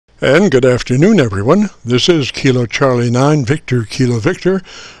And good afternoon, everyone. This is Kilo Charlie 9 Victor Kilo Victor.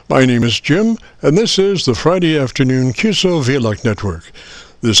 My name is Jim, and this is the Friday afternoon QSO-VLOG network.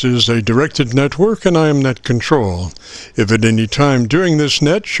 This is a directed network, and I am net control. If at any time during this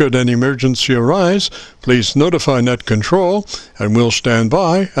net should an emergency arise, please notify net control, and we'll stand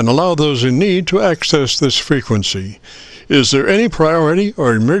by and allow those in need to access this frequency. Is there any priority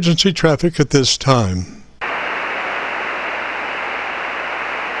or emergency traffic at this time?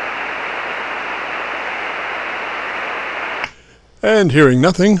 And hearing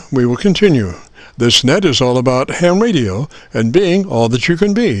nothing, we will continue. This net is all about ham radio and being all that you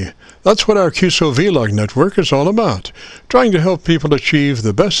can be. That's what our QSO-VLOG network is all about, trying to help people achieve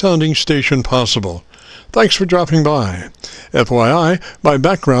the best sounding station possible. Thanks for dropping by. FYI, my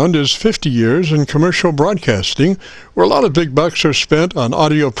background is 50 years in commercial broadcasting, where a lot of big bucks are spent on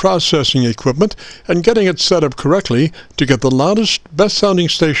audio processing equipment and getting it set up correctly to get the loudest, best sounding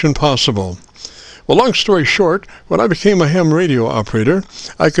station possible. Well, long story short, when I became a ham radio operator,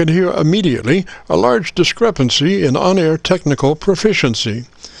 I could hear immediately a large discrepancy in on-air technical proficiency.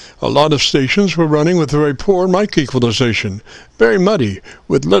 A lot of stations were running with very poor mic equalization, very muddy,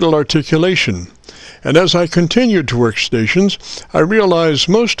 with little articulation. And as I continued to work stations, I realized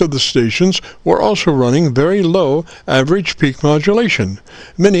most of the stations were also running very low average peak modulation,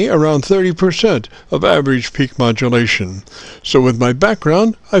 many around 30% of average peak modulation. So with my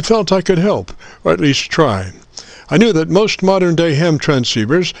background, I felt I could help, or at least try. I knew that most modern-day ham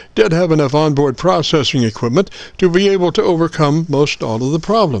transceivers did have enough onboard processing equipment to be able to overcome most all of the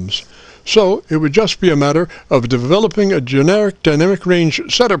problems. So it would just be a matter of developing a generic dynamic range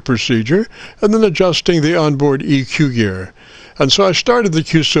setup procedure and then adjusting the onboard EQ gear. And so I started the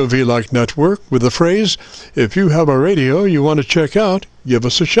QSO-VLOG network with the phrase, if you have a radio you want to check out, give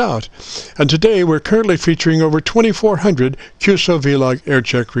us a shout. And today we're currently featuring over 2,400 QSO-VLOG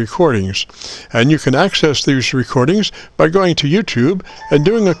Aircheck recordings. And you can access these recordings by going to YouTube and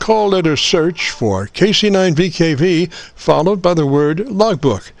doing a call letter search for KC9VKV followed by the word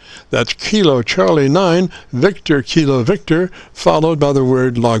logbook. That's Kilo Charlie 9 Victor Kilo Victor followed by the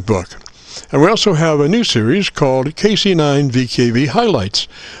word logbook. And we also have a new series called KC9VKV Highlights.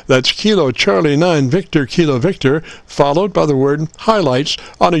 That's Kilo Charlie 9 Victor Kilo Victor followed by the word highlights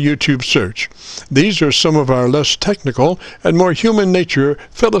on a YouTube search. These are some of our less technical and more human nature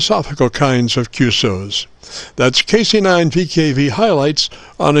philosophical kinds of QSOs. That's KC9VKV Highlights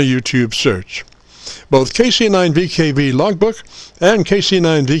on a YouTube search. Both KC9VKV Logbook and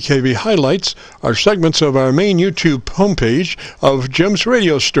KC9VKV Highlights are segments of our main YouTube homepage of Jim's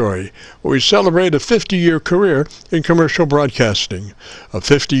Radio Story, where we celebrate a 50-year career in commercial broadcasting, a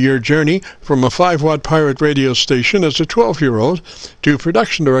 50-year journey from a 5-watt pirate radio station as a 12-year-old to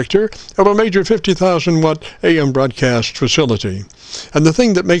production director of a major 50,000-watt AM broadcast facility. And the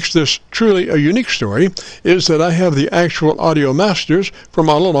thing that makes this truly a unique story is that I have the actual audio masters from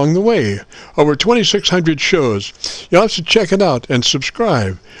all along the way, over 2,600 shows. You'll have to check it out and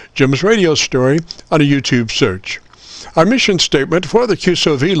subscribe. Jim's Radio Story on a YouTube search. Our mission statement for the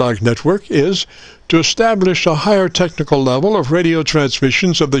QSO-VLOG network is to establish a higher technical level of radio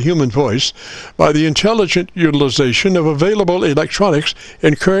transmissions of the human voice by the intelligent utilization of available electronics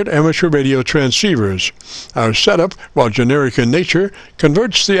in current amateur radio transceivers. Our setup, while generic in nature,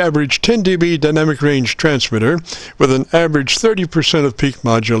 converts the average 10 dB dynamic range transmitter with an average 30% of peak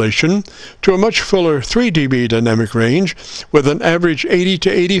modulation to a much fuller 3 dB dynamic range with an average 80 to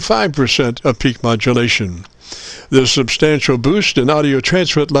 85% of peak modulation. This substantial boost in audio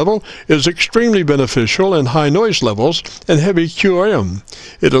transmit level is extremely beneficial in high noise levels and heavy QRM.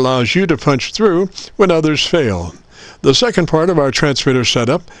 It allows you to punch through when others fail. The second part of our transmitter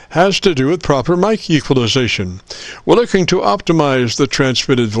setup has to do with proper mic equalization. We're looking to optimize the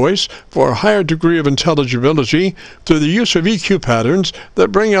transmitted voice for a higher degree of intelligibility through the use of EQ patterns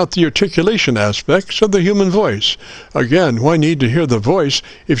that bring out the articulation aspects of the human voice. Again, why need to hear the voice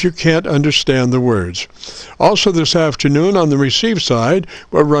if you can't understand the words? Also this afternoon on the receive side,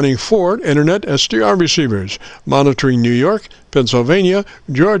 we're running 4 Internet SDR receivers, monitoring New York, Pennsylvania,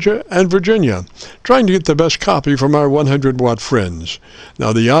 Georgia, and Virginia, trying to get the best copy from our 100-watt friends.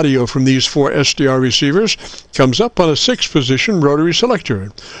 Now the audio from these 4 SDR receivers comes up on a 6-position rotary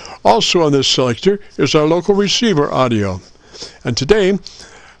selector. Also on this selector is our local receiver audio. And today,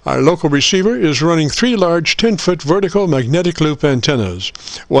 Our local receiver is running 3 large 10-foot vertical magnetic loop antennas,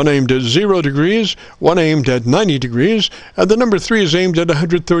 one aimed at 0 degrees, one aimed at 90 degrees, and the number 3 is aimed at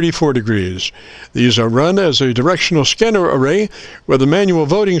 134 degrees. These are run as a directional scanner array with a manual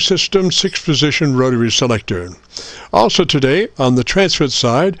voting system 6-position rotary selector. Also today, on the transmit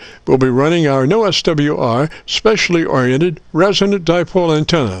side, we'll be running our no SWR specially oriented resonant dipole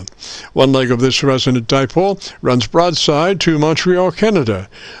antenna. One leg of this resonant dipole runs broadside to Montreal, Canada.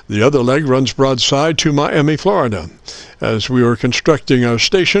 The other leg runs broadside to Miami, Florida. As we were constructing our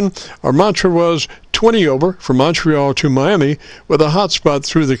station, our mantra was 20 over from Montreal to Miami with a hotspot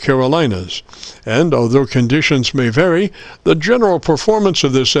through the Carolinas. And although conditions may vary, the general performance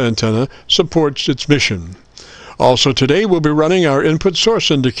of this antenna supports its mission. Also today we'll be running our input source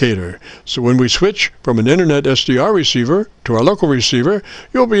indicator, so when we switch from an internet SDR receiver to our local receiver,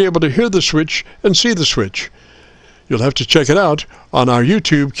 you'll be able to hear the switch and see the switch. You'll have to check it out on our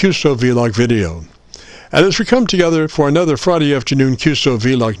YouTube QSO-VLOG video. And as we come together for another Friday afternoon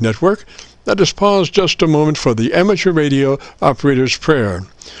QSO-VLOG network, let us pause just a moment for the amateur radio operator's prayer.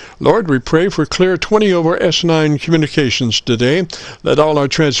 Lord, we pray for clear 20 over S9 communications today. Let all our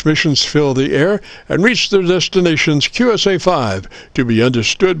transmissions fill the air and reach their destinations QSA5 to be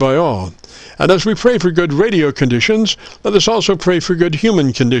understood by all. And as we pray for good radio conditions, let us also pray for good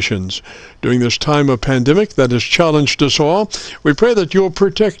human conditions. During this time of pandemic that has challenged us all, we pray that you will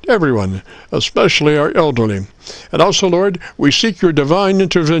protect everyone, especially our elderly. And also, Lord, we seek your divine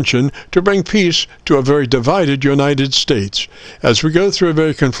intervention to bring peace to a very divided United States. As we go through a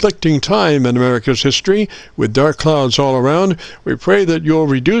very conflicting time in America's history, with dark clouds all around, we pray that you'll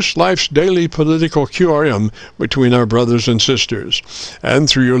reduce life's daily political QRM between our brothers and sisters. And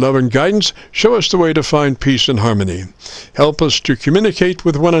through your love and guidance, show us the way to find peace and harmony. Help us to communicate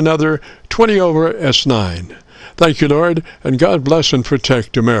with one another 20 over S9. Thank you, Lord, and God bless and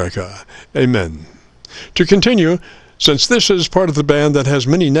protect America. Amen. To continue, since this is part of the band that has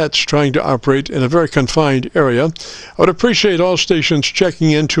many nets trying to operate in a very confined area, I would appreciate all stations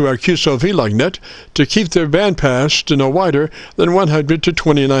checking into our QSO-VLOG net to keep their bandpass to no wider than 100 to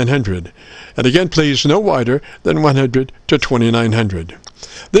 2900. And again, please, no wider than 100 to 2900.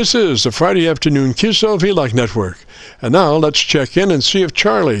 This is the Friday afternoon QSO-VLOG network. And now let's check in and see if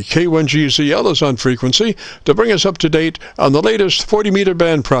Charlie, K1GZL, is on frequency to bring us up to date on the latest 40-meter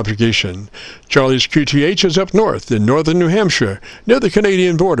band propagation. Charlie's QTH is up north in northern New Hampshire, near the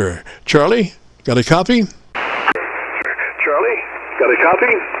Canadian border. Charlie, got a copy? Charlie, got a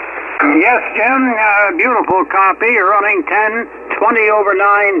copy? Yes, Jim, beautiful copy, running 10/20 over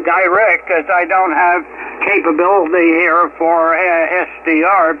 9 direct, as I don't have capability here for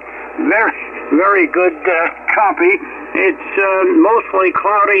SDR. Very good copy. It's mostly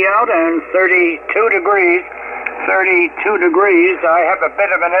cloudy out and 32 degrees. 32 degrees. I have a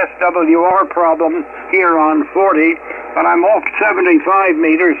bit of an SWR problem here on 40, but I'm off 75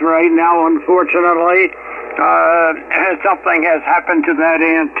 meters right now, unfortunately. Something has happened to that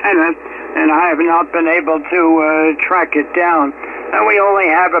antenna, and I have not been able to track it down. And we only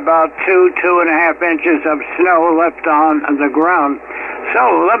have about 2.5 inches of snow left on the ground. So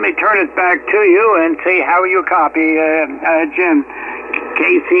let me turn it back to you and see how you copy, Jim.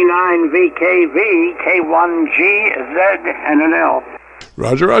 KC9VKV, K1GZ, and an L.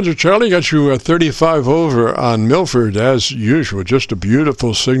 Roger, Roger. Charlie, got you 35 over on Milford, as usual. Just a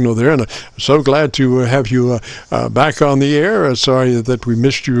beautiful signal there, and I'm so glad to have you back on the air. Sorry that we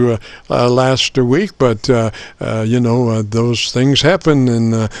missed you last week, but, those things happen,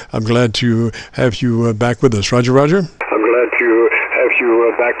 and I'm glad to have you back with us. Roger, Roger. I'm glad to have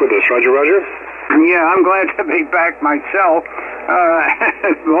you back with us. Roger, Roger. Yeah, I'm glad to be back myself.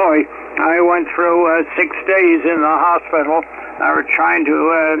 Boy, I went through 6 days in the hospital. I was trying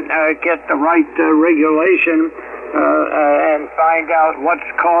to get the right regulation and find out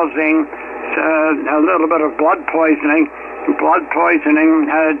what's causing a little bit of blood poisoning. Blood poisoning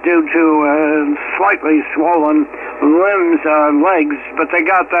due to slightly swollen limbs, legs, but they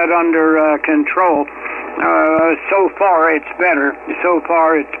got that under control. So far it's better.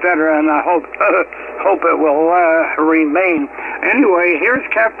 And I hope it will remain. Anyway, here's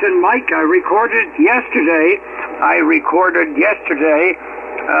Captain Mike. I recorded yesterday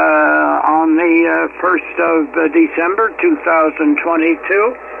on the 1st of December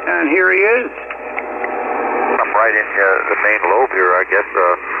 2022, and here he is. I'm right in the main lobe here, I guess,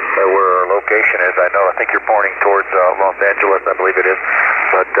 where our location is. I think you're pointing towards Los Angeles, I believe it is.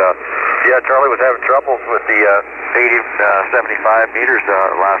 But, Charlie was having troubles with the native 75 meters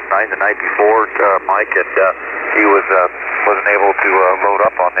last night, the night before, Mike, and he wasn't able to load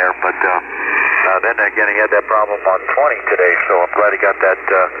up on there. But Then again, he had that problem on 20 today, so I'm glad he got that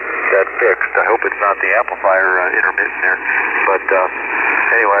fixed. I hope it's not the amplifier intermittent there. But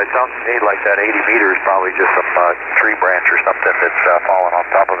anyway, it sounds to me like that 80 meters is probably just some tree branch or something that's fallen on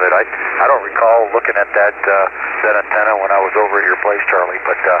top of it. I don't recall looking at that antenna when I was over at your place, Charlie,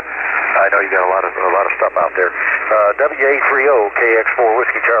 but I know you got a lot of stuff out there. WA30 KX4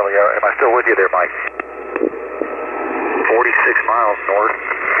 Whiskey Charlie, am I still with you there, Mike? 46 miles north,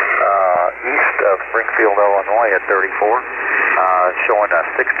 east of Springfield, Illinois at 34, showing a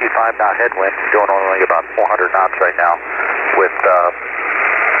 65 knot headwind, doing only about 400 knots right now, with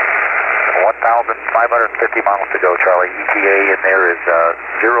 1,550 miles to go, Charlie. ETA in there is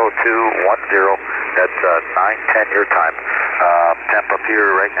 0210. That's 9:10 your time. Temp up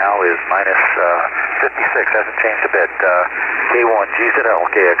here right now is minus 56. Hasn't changed a bit. K1GZL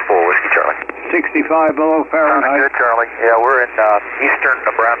KX4 Whiskey Charlie. 65 below Fahrenheit. Good, Charlie. Yeah, we're in eastern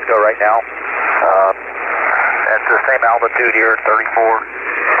Nebraska right now. At the same altitude here at 34.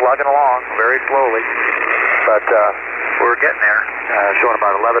 Slugging along very slowly, but we're getting there. Showing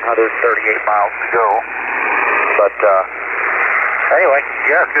about 1,138 miles to go. But anyway,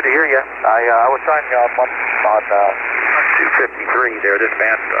 yeah, it's good to hear you. I was trying you on 253 there. This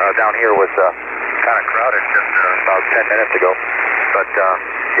band down here was kind of crowded just about 10 minutes ago. But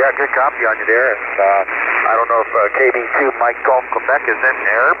yeah, good copy on you there. And I don't know if KB2 Mike Golf Quebec is in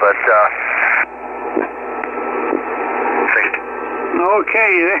there, but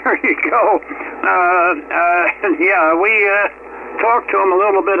okay, there you go. Yeah, we talked to him a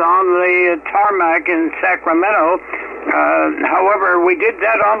little bit on the tarmac in Sacramento. However, we did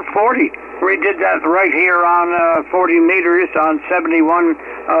that on 40. We did that right here on 40 meters on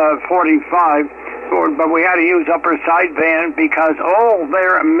 7145. But we had to use upper sideband because all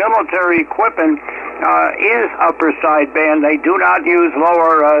their military equipment is upper sideband. They do not use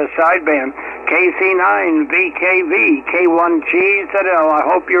lower sideband. KC9VKV, K1GZL. I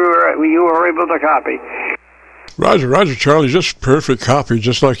hope you were able to copy. Roger, Charlie, just perfect copy,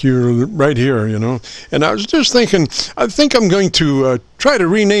 just like you're right here, you know. And I was just thinking, I think I'm going to try to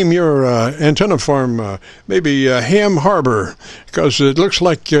rename your antenna farm, maybe Ham Harbor, because it looks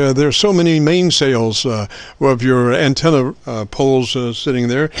like there's so many mainsails of your antenna poles sitting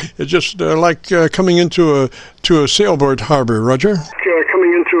there. It's just like coming into a sailboat harbor, Roger.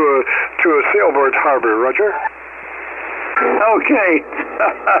 Coming into a sailboat harbor, Roger. Okay.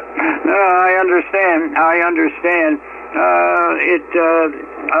 I understand.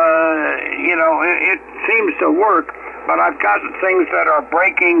 It seems to work, but I've got things that are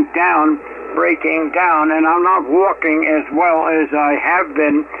breaking down, and I'm not walking as well as I have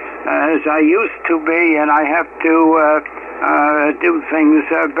been, as I used to be, and I have to do things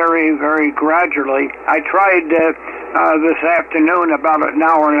very, very gradually. I tried this afternoon, about an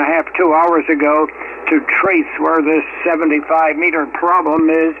hour and a half, 2 hours ago, to trace where this 75-meter problem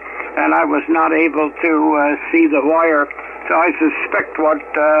is, and I was not able to see the wire. So I suspect what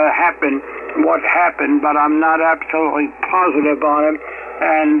happened, but I'm not absolutely positive on it.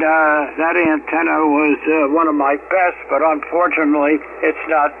 And that antenna was one of my best, but unfortunately it's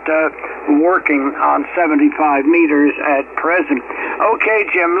not working on 75 meters at present. Okay,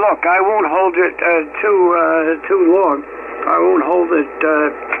 Jim, look, I won't hold it too long. I won't hold it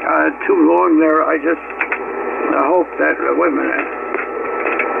too long there. I just hope that... wait a minute.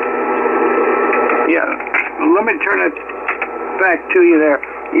 Yeah, let me turn it back to you there.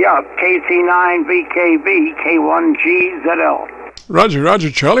 Yeah, KC9VKV, K1GZL.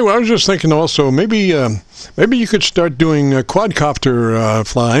 Roger, Charlie. Well, I was just thinking also maybe you could start doing quadcopter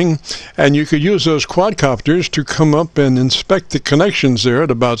flying, and you could use those quadcopters to come up and inspect the connections there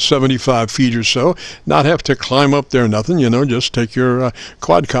at about 75 feet or so. Not have to climb up there, nothing. Just take your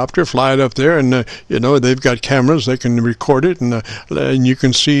quadcopter, fly it up there, and they've got cameras. They can record it, and you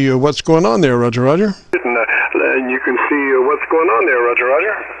can see what's going on there, Roger. And you can see what's going on there, Roger.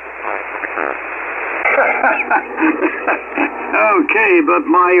 Okay, but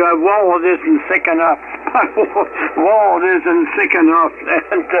my wallet isn't thick enough. My wallet isn't thick enough,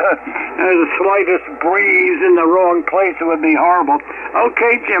 and the slightest breeze in the wrong place, it would be horrible.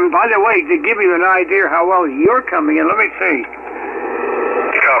 Okay, Jim, by the way, to give you an idea how well you're coming in, let me see.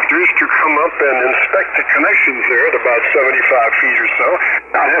 Copters to come up and inspect the connections there at about 75 feet or so.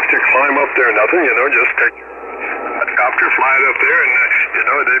 Not have to climb up there, nothing, just take a copter, fly it up there, and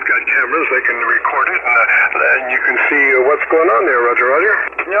they've got cameras, they can record it, and you can see what's going on there, Roger.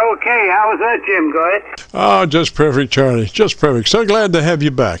 Okay, how was that, Jim? Go ahead. Oh, just perfect, Charlie. Just perfect. So glad to have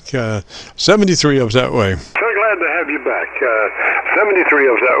you back. 73 of that way. So glad to have you back. 73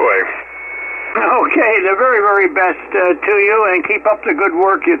 of that way. Okay, the very, very best to you, and keep up the good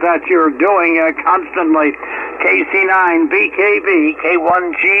work that you're doing constantly. KC9VKV,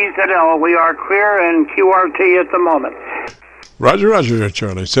 K1GZL, we are clear, and QRT at the moment. Roger, Roger,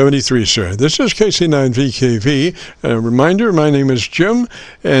 Charlie. 73, sir. This is KC9VKV. A reminder, my name is Jim,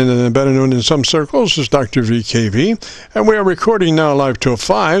 and better known in some circles as Dr. VKV. And we are recording now live till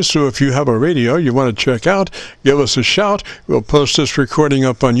 5, so if you have a radio you want to check out, give us a shout. We'll post this recording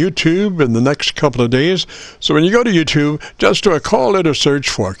up on YouTube in the next couple of days. So when you go to YouTube, just do a call letter search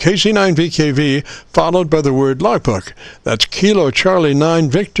for KC9VKV, followed by the word logbook. That's Kilo Charlie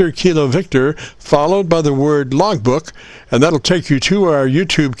 9 Victor Kilo Victor, followed by the word logbook, and that'll take you to our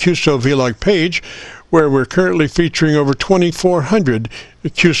YouTube QSO-VLOG page, where we're currently featuring over 2,400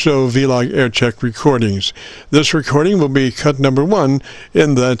 QSO-VLOG Aircheck recordings. This recording will be cut number 1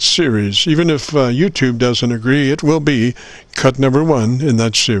 in that series. Even if YouTube doesn't agree, it will be cut number 1 in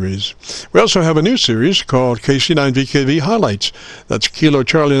that series. We also have a new series called KC9VKV Highlights. That's Kilo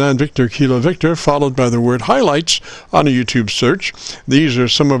Charlie 9 Victor Kilo Victor, followed by the word highlights on a YouTube search. These are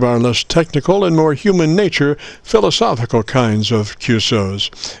some of our less technical and more human nature, philosophical kinds of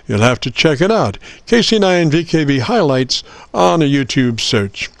QSOs. You'll have to check it out. KC9VKV Highlights on a YouTube search.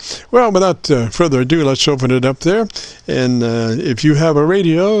 Well, without further ado, let's open it up there. And if you have a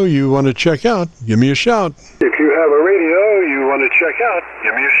radio you want to check out, give me a shout. If you have a radio you want to check out,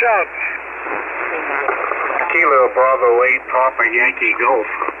 give me a shout. Kilo Bravo 8, Papa Yankee Golf.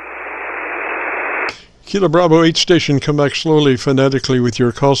 Kilo Bravo 8 station, come back slowly phonetically with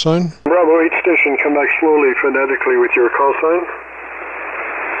your call sign. Bravo 8 station, come back slowly phonetically with your call sign.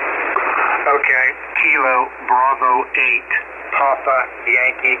 Okay, Kilo Bravo 8, Papa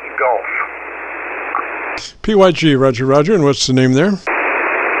Yankee Golf. PYG, Roger, Roger, and what's the name there?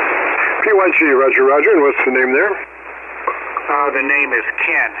 PYG, Roger, Roger, and what's the name there? The name is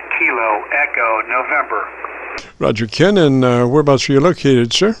Ken, Kilo Echo November. Roger, Ken, and whereabouts are you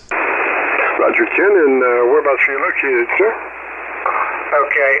located, sir? Roger, Ken, and whereabouts are you located, sir?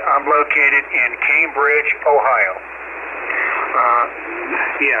 Okay, I'm located in Cambridge, Ohio.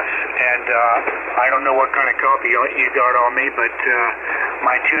 Yes, and I don't know what kind of copy you got on me, but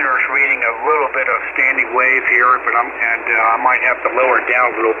my tuner's reading a little bit of standing wave here, but I might have to lower it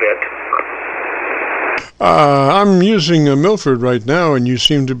down a little bit. I'm using Milford right now, and you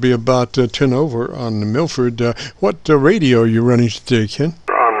seem to be about 10 over on the Milford. What radio are you running today, Ken?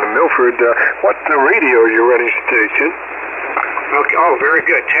 On the Milford, what radio are you running today, Ken? Okay, oh, very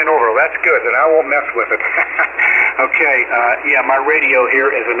good. 10 over. That's good. Then I won't mess with it. Okay, yeah, my radio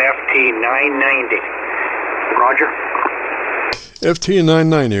here is an FT990. Roger?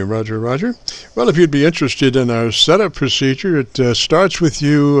 FT990, Roger, Roger. Well, if you'd be interested in our setup procedure, it starts with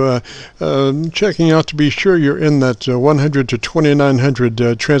you checking out to be sure you're in that 100 to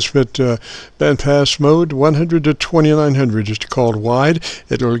 2900 transmit bandpass mode. 100 to 2900 is called wide.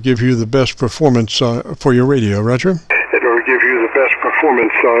 It'll give you the best performance for your radio, Roger. It'll give you the best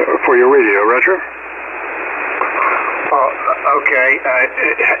performance for your radio, Roger. Okay,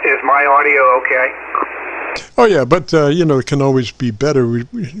 is my audio okay? Oh, yeah, but, it can always be better. We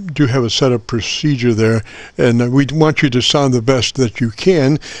do have a setup procedure there, and we want you to sound the best that you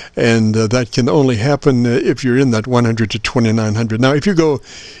can, and that can only happen if you're in that 100 to 2900. Now, if you go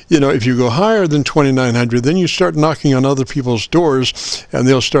higher than 2900, then you start knocking on other people's doors, and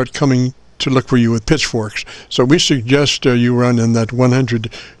they'll start coming to look for you with pitchforks. So we suggest you run in that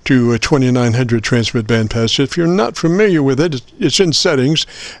 100 to 2900 transmit bandpass. If you're not familiar with it, it's in settings,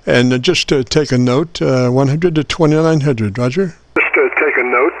 and just take a note, 100 to 2900, Roger? Just take a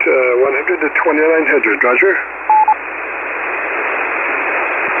note, 100 to 2900, Roger?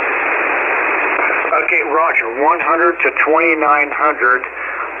 Okay, Roger, 100 to 2900.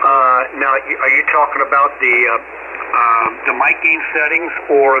 Now, are you talking about the mic gain settings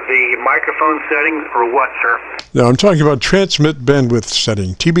or the microphone settings or what, sir? No, I'm talking about transmit bandwidth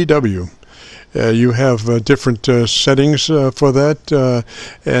setting, TBW. You have different settings for that,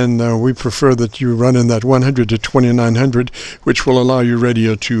 and we prefer that you run in that 100 to 2900, which will allow your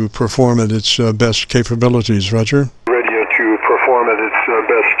radio to perform at its best capabilities, Roger. Radio to perform at its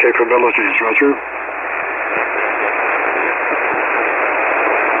best capabilities, Roger.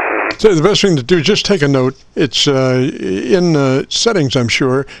 So the best thing to do, just take a note. It's in settings, I'm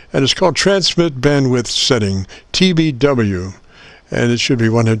sure, and it's called Transmit Bandwidth Setting, TBW. and it should be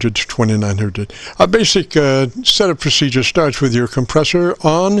 100 to 2900. A basic setup procedure starts with your compressor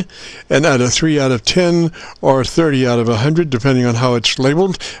on, and at a 3 out of 10 or 30 out of 100, depending on how it's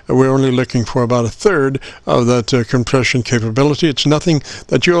labeled. We're only looking for about a third of that compression capability. It's nothing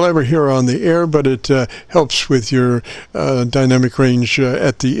that you'll ever hear on the air, but it helps with your dynamic range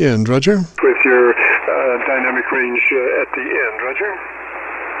at the end. Roger? With your dynamic range at the end. Roger?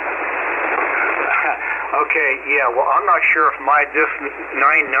 Okay, yeah, well, I'm not sure if my Disc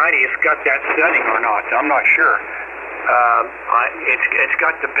 990 has got that setting or not. I'm not sure. It's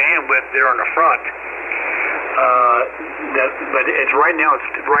got the bandwidth there on the front. But it's right now it's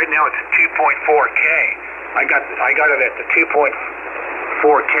 2.4K. I got it at the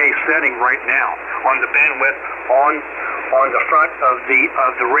 2.4K setting right now on the bandwidth on the front of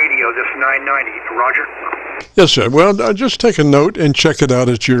the radio, this 990. Roger? Yes, sir. Well, just take a note and check it out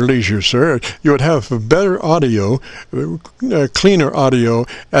at your leisure, sir. You would have better audio, cleaner audio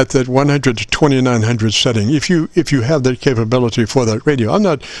at that 100 to 2900 setting if you have that capability for that radio. I'm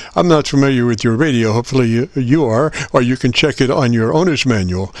not familiar with your radio. Hopefully you are, or you can check it on your owner's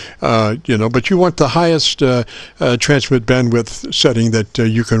manual. But you want the highest transmit bandwidth setting that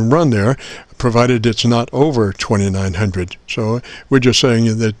you can run there, provided it's not over 2900. So we're just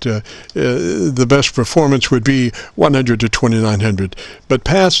saying that the best performance would be 100 to 2900. But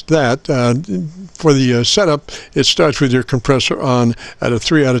past that, for the setup, it starts with your compressor on at a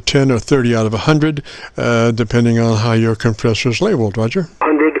 3 out of 10 or 30 out of 100, depending on how your compressor is labeled. Roger?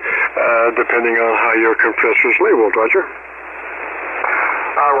 100, depending on how your compressor is labeled. Roger?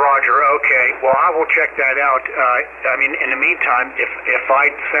 Roger, okay. Well, I will check that out. In the meantime, if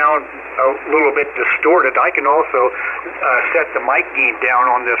I sound a little bit distorted, I can also set the mic gain down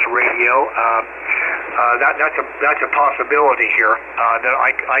on this radio. That's a possibility here. That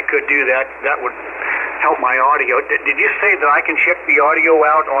I could do that. That would help my audio. Did you say that I can check the audio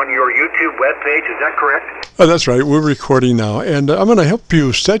out on your YouTube webpage? Is that correct? Oh, that's right. We're recording now, and I'm going to help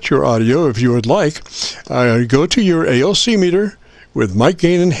you set your audio if you would like. Go to your ALC meter with mic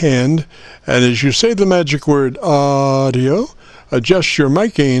gain in hand, and as you say the magic word audio, adjust your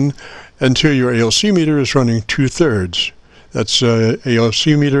mic gain until your ALC meter is running 2/3. That's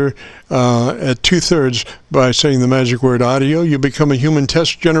ALC meter at 2/3. By saying the magic word audio, you become a human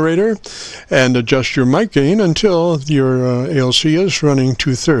test generator, and adjust your mic gain until your ALC is running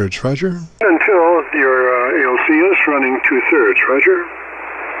 2/3. Roger? Until your ALC is running 2/3. Roger?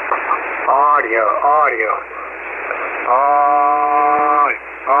 Audio.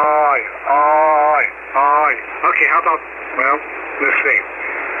 Okay, how about, well, let's see.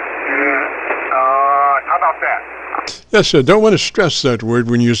 How about that? Yes, sir. Don't want to stress that word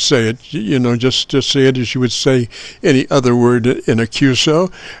when you say it. Just say it as you would say any other word in a QSO,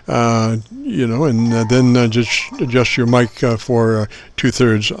 and then just adjust your mic for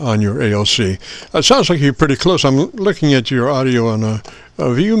 2/3 on your ALC. It sounds like you're pretty close. I'm looking at your audio on a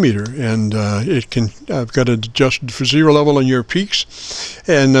view meter, and I've got it adjusted for 0 level on your peaks,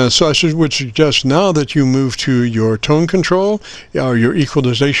 and so I would suggest now that you move to your tone control or your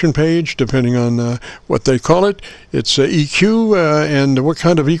equalization page, depending on what they call it. It's EQ, and what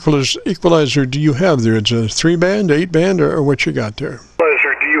kind of equalizer do you have there? It's a 3-band, 8-band, or what you got there?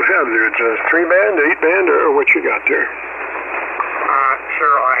 Equalizer do you have there? It's a 3-band, 8-band, or what you got there?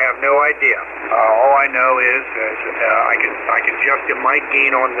 Sir, I have no idea. All I know is I can adjust the mic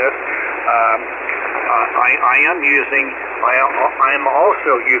gain on this. I am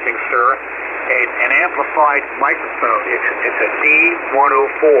also using, sir, an amplified microphone. It's a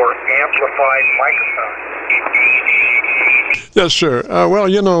D104 amplified microphone. Yes, sir. Well,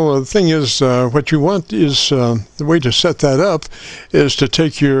 the thing is, what you want is, the way to set that up is to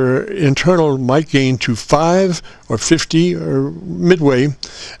take your internal mic gain to 5 or 50 or midway,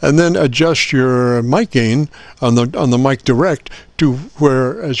 and then adjust your mic gain on the mic direct to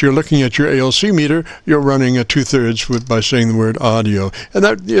where, as you're looking at your ALC meter, you're running a 2/3 by saying the word audio. And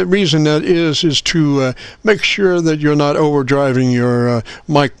the reason that is to make sure that you're not overdriving your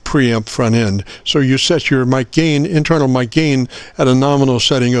mic preamp front end. So you set your mic gain, internal mic gain, at a nominal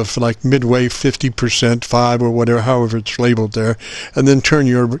setting of like midway 50%, 5 or whatever, however it's labeled there, and then turn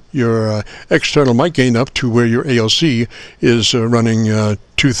your external mic gain up to where your ALC is running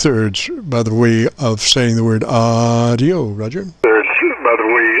 2/3 by the way of saying the word audio. Roger? By the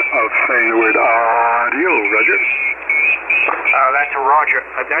way of saying the word audio. Roger? That's a Roger.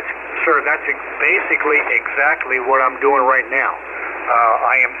 That's basically exactly what I'm doing right now.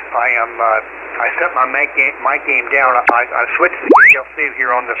 I set my mic gain down. I switched to ELC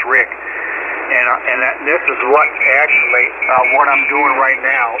here on this rig, and this is what actually what I'm doing right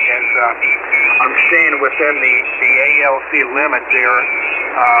now is I'm staying within the ALC limit there,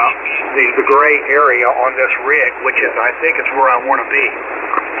 the gray area on this rig, which is, I think, is where I want to be.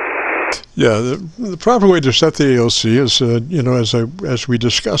 Yeah, the proper way to set the ALC is, you know, as we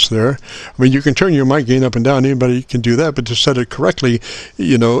discussed there. I mean, you can turn your mic gain up and down. Anybody can do that, but to set it correctly,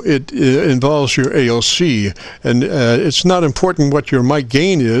 you know, it involves your ALC, and it's not important what your mic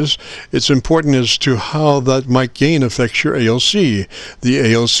gain is. It's important as to how that mic gain affects your ALC.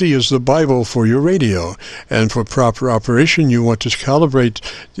 The ALC is the Bible for your radio, and for proper operation, you want to calibrate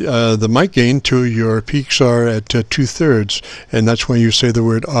the mic gain to your peaks are at 2/3, and that's when you say the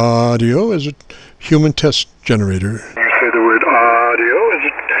word audio as a human test generator. You say the word audio as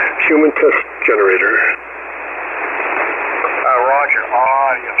a human test generator. Roger,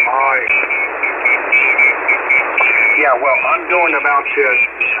 audio. Yeah, well, I'm doing about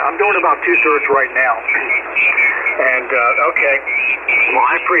 2/3 right now. And okay, well,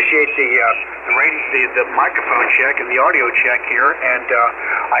 I appreciate the microphone check and the audio check here, and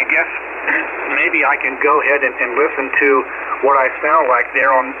I guess maybe I can go ahead and listen to what I sound like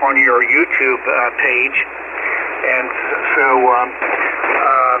there on your YouTube page. And so,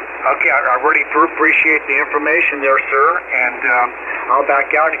 okay, I really appreciate the information there, sir, and I'll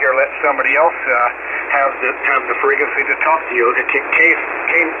back out here, let somebody else have the frequency to talk to you.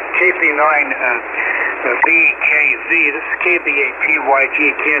 KC9VKV, this is KBAPYG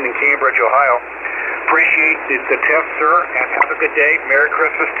Ken in Cambridge, Ohio. Appreciate the test, sir, and have a good day. Merry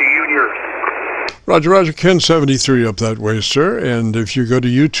Christmas to you and yours. Roger, Ken 73 up that way, sir. And if you go to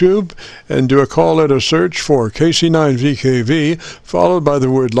YouTube and do a call letter search for KC9VKV, followed by the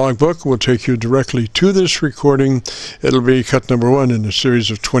word logbook, will take you directly to this recording. It'll be cut number 1 in a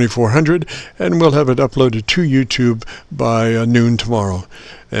series of 2400, and we'll have it uploaded to YouTube by noon tomorrow.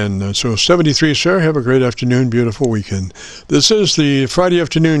 And so 73, sir, have a great afternoon, beautiful weekend. This is the Friday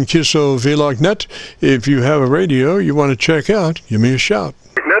afternoon QSO-VLOG net. If you have a radio you want to check out, give me a shout.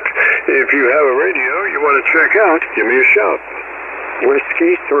 If you have a radio you want to check out, give me a shout.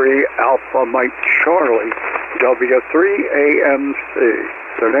 Whiskey 3 Alpha Mike Charlie, W3AMC.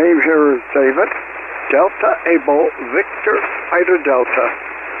 The name here is David, Delta Able Victor Ida Delta,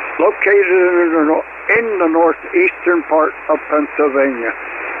 located in the northeastern part of Pennsylvania.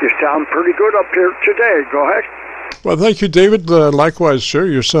 You sound pretty good up here today. Go ahead. Well, thank you, David. Likewise, sir.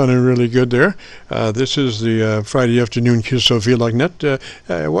 You're sounding really good there. This is the Friday afternoon QSO-VLOG net.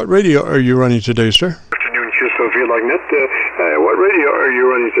 What radio are you running today, sir? Afternoon QSO-VLOG net. What radio are you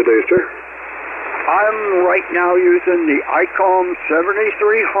running today, sir? I'm right now using the ICOM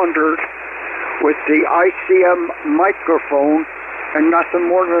 7300 with the ICM microphone and nothing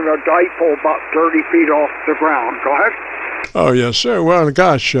more than a dipole about 30 feet off the ground. Go ahead. Oh, yes, sir. Well,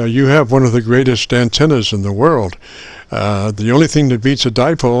 gosh, you have one of the greatest antennas in the world. The only thing that beats a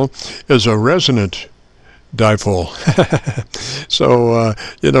dipole is a resonant dipole. So,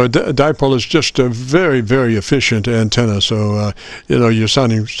 you know, a dipole is just a very, very efficient antenna. So, you know, you're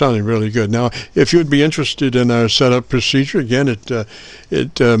sounding really good. Now, if you'd be interested in our setup procedure, again, it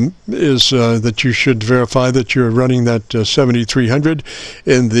is that you should verify that you're running that 7300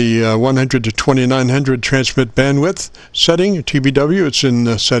 in the 100 to 2900 transmit bandwidth setting, TBW. It's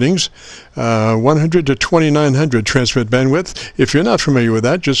in settings, 100 to 2900 transmit bandwidth. If you're not familiar with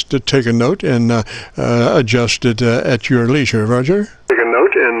that, just take a note and adjust it at your leisure, Roger. Take a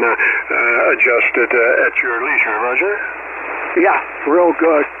note and adjust it at your leisure, Roger. Yeah, real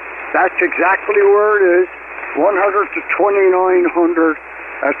good. That's exactly where it is. 100 to 2900.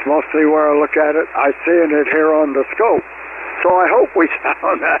 That's mostly where I look at it. I'm seeing it here on the scope. So I hope we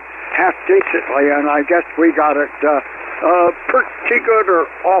sound half decently, and I guess we got it pretty good or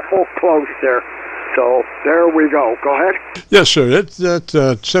awful close there. So there we go. Go ahead. Yes, sir.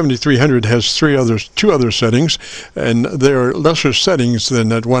 That 7300 has two other settings, and they're lesser settings than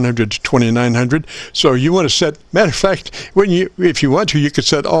that 100 to 2900. So you want to set. Matter of fact, if you want to, you could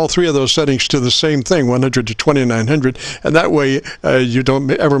set all three of those settings to the same thing, 100 to 2900, and that way you don't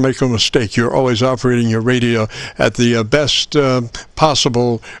ever make a mistake. You're always operating your radio at the best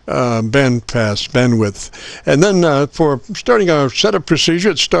possible bandwidth. And then for starting our setup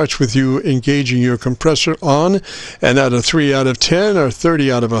procedure, it starts with you engaging your compressor on, and at a 3 out of 10 or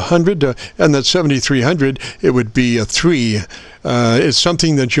 30 out of 100, and that 7300, it would be a 3. It's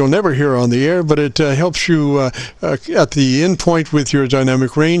something that you'll never hear on the air, but it helps you at the end point with your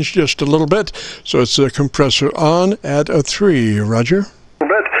dynamic range just a little bit. So it's a compressor on at a 3, Roger. So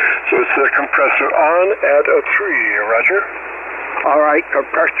it's a compressor on at a 3, Roger. All right,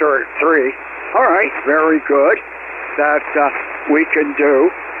 compressor at 3. All right, very good. That we can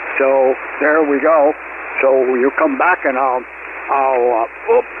do. So there we go. So you come back and I'll I'll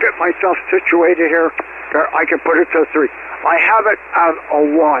get myself situated here. There, I can put it to 3. I have it at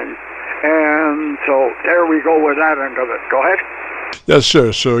a 1. And so there we go with that end of it. Go ahead. Yes,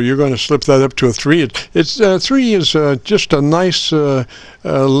 sir. So you're going to slip that up to a 3. It's 3 is just a nice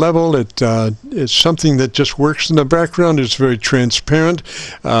level. It's something that just works in the background. It's very transparent,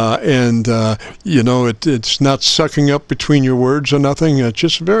 and you know, it's not sucking up between your words or nothing. It's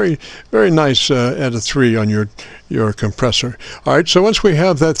just very, very nice at a 3 on your compressor. All right. So once we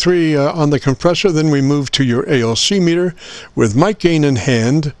have that 3 on the compressor, then we move to your ALC meter with mic gain in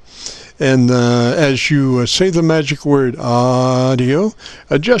hand. And as you say the magic word audio,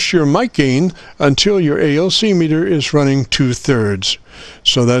 adjust your mic gain until your ALC meter is running 2/3.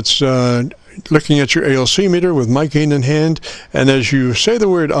 So that's looking at your ALC meter with mic gain in hand. And as you say the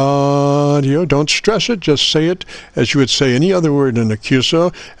word audio, don't stress it, just say it as you would say any other word in a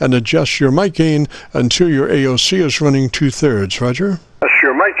QSO, and adjust your mic gain until your ALC is running 2/3. Roger? Adjust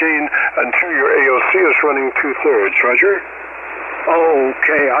your mic gain until your ALC is running 2/3. Roger?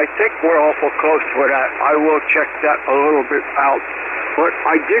 Okay, I think we're awful close with that. I will check that a little bit out. But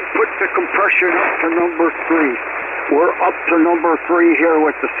I did put the compression up to number 3. We're up to number 3 here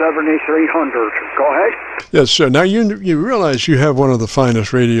with the 7300. Go ahead. Yes, sir. Now you realize you have one of the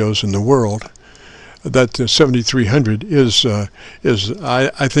finest radios in the world. That 7300 is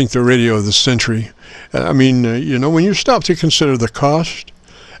I think the radio of the century. I mean, you know, when you stop to consider the cost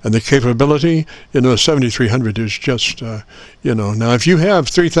and the capability, you know, 7300 is just, you know, now if you have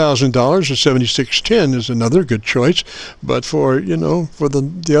 $3,000, a 7610 is another good choice, but for, you know, for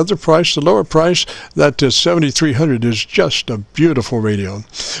the other price, the lower price, that 7300 is just a beautiful radio.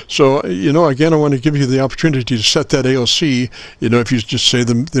 So, you know, again, I want to give you the opportunity to set that ALC, you know, if you just say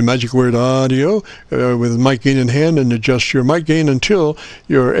the magic word audio with mic gain in hand and adjust your mic gain until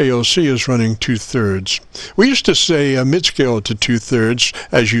your ALC is running 2/3. We used to say mid-scale to 2/3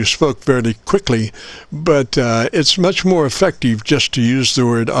 as you spoke fairly quickly, but it's much more effective just to use the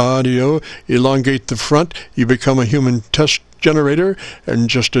word audio, elongate the front, you become a human test generator, and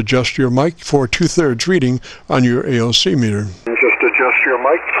just adjust your mic for 2/3 reading on your ALC meter. Just adjust your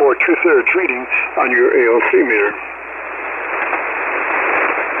mic for 2/3 reading on your ALC meter.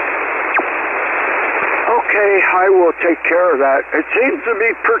 Okay, I will take care of that. It seems to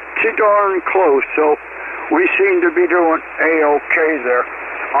be pretty darn close, so we seem to be doing A-okay there.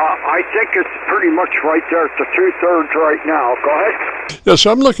 I think it's pretty much right there at the 2/3 right now. Go ahead. Yes,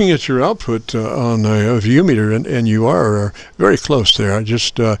 I'm looking at your output on a view meter, and you are very close there. I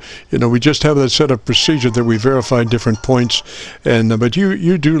just, you know, we just have that set up procedure that we verify different points, and but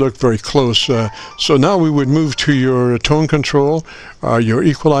you do look very close. So now we would move to your tone control, your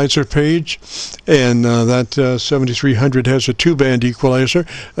equalizer page, and that 7300 has a 2-band equalizer.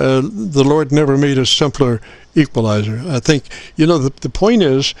 The Lord never made a simpler equalizer. I think, you know, the point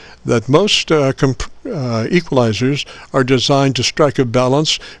is that most equalizers are designed to strike a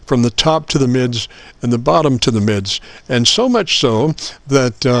balance from the top to the mids and the bottom to the mids, and so much so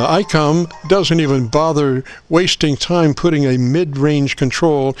that ICOM doesn't even bother wasting time putting a mid-range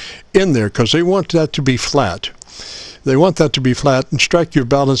control in there because they want that to be flat. They want that to be flat and strike your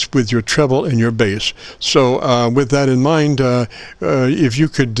balance with your treble and your bass. So with that in mind, if you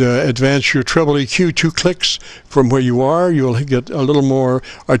could advance your treble EQ 2 clicks from where you are, you'll get a little more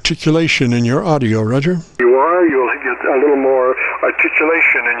articulation in your audio, Roger. You'll get a little more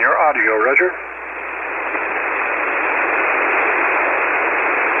articulation in your audio, Roger.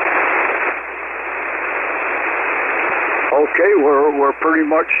 Okay, we're pretty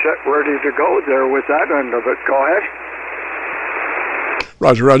much set, ready to go there with that end of it. Go ahead.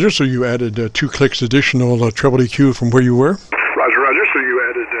 Roger, Roger. So you added 2 clicks additional treble EQ from where you were? Roger, Roger. So you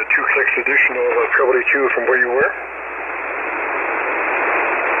added 2 clicks additional treble EQ from where you were?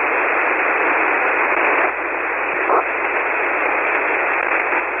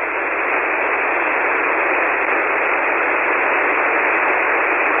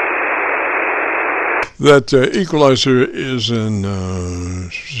 That equalizer is in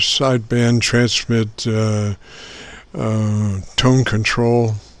sideband transmit tone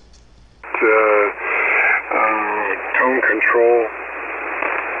control. Tone control.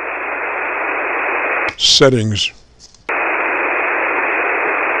 Settings.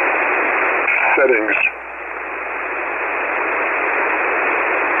 Settings.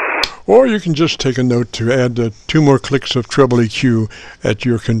 Or you can just take a note to add 2 more clicks of treble EQ at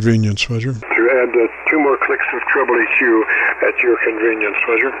your convenience, Roger. To add 2 more clicks of treble EQ at your convenience,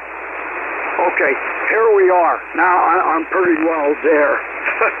 Roger. Okay, here we are. Now I'm pretty well there.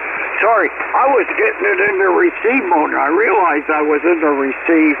 Sorry, I was getting it in the receive mode, and I realized I was in the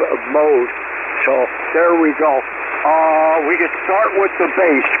receive mode. So there we go. We can start with the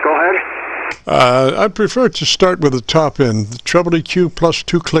bass. Go ahead. I prefer to start with the top end, the treble EQ plus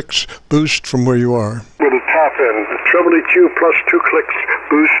 2 clicks boost from where you are. With the top end, the treble EQ plus 2 clicks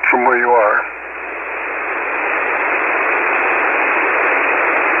boost from where you are.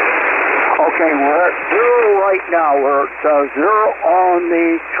 Okay, we're at 0 right now. We're at 0 on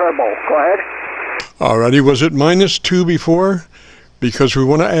the treble. Go ahead. Alrighty, was it -2 before? Because we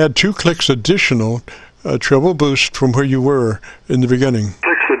want to add 2 clicks additional treble boost from where you were in the beginning.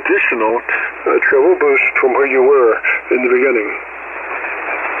 Clicks additional treble boost from where you were in the beginning.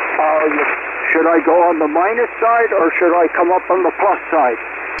 Should I go on the minus side or should I come up on the plus side?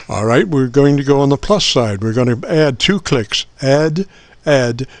 All right, we're going to go on the plus side. We're going to add 2 clicks. Add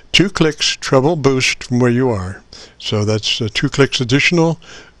 2 clicks treble boost from where you are. So that's 2 clicks additional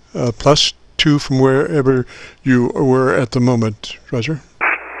plus 2 from wherever you were at the moment. Roger?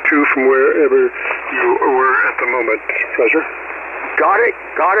 2 from wherever you were at the moment. Roger? Got it.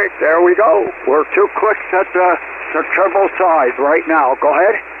 There we go. We're 2 clicks at the treble side right now. Go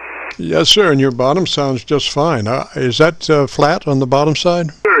ahead. Yes, sir, and your bottom sounds just fine. Is that flat on the bottom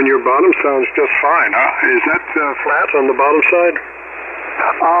side? Sir, and your bottom sounds just fine. Is that flat on the bottom side?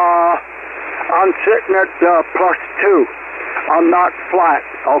 I'm sitting at +2. I'm not flat,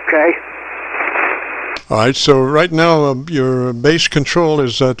 okay? All right, so right now your bass control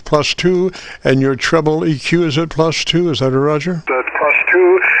is at +2, and your treble EQ is at +2. Is that a Roger? That's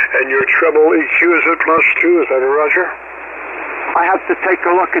 +2, and your treble EQ is at +2. Is that a Roger? I have to take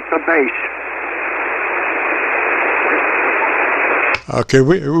a look at the bass. Okay,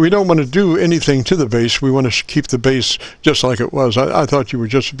 we don't want to do anything to the bass. We want to keep the bass just like it was. I thought you were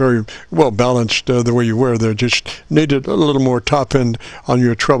just very well balanced the way you were there. Just needed a little more top end on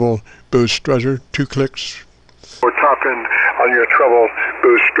your treble boost, Roger. 2 clicks. Or top end on your treble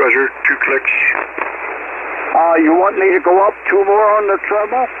boost, Roger. 2 clicks. You want me to go up 2 more on the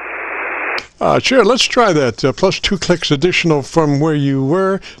treble? Sure, let's try that. Plus 2 clicks additional from where you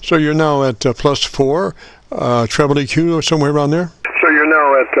were. So you're now at +4. Treble EQ or somewhere around there? So you're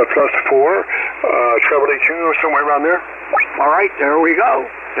now at +4. Treble EQ or somewhere around there? All right, there we go.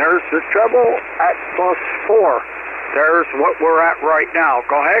 There's the treble at +4. There's what we're at right now.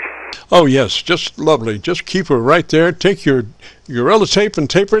 Go ahead. Oh, yes, just lovely. Just keep her right there. Take your gorilla tape and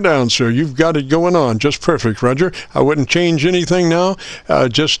tape her down, sir. You've got it going on. Just perfect, Roger. I wouldn't change anything now.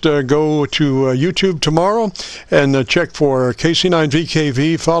 Just go to YouTube tomorrow and check for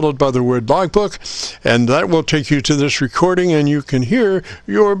KC9VKV followed by the word logbook, and that will take you to this recording, and you can hear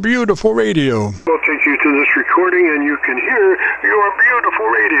your beautiful radio. We'll take you to this recording, and you can hear your beautiful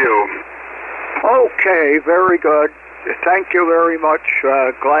radio. Okay, very good. Thank you very much.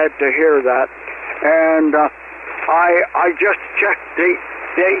 Glad to hear that. And I just checked the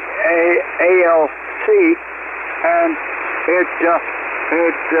ALC, and it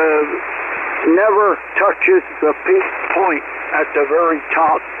never touches the peak point at the very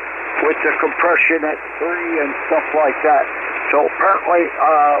top with the compression at 3 and stuff like that. So apparently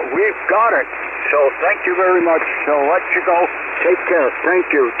we've got it. So thank you very much. So let you go. Take care.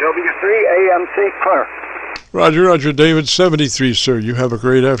 Thank you. W3AMC clear. Roger, David, 73, sir. You have a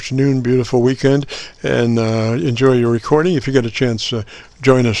great afternoon, beautiful weekend, and enjoy your recording. If you get a chance,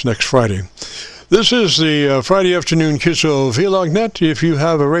 join us next Friday. This is the Friday afternoon QSO-VLOG net. If you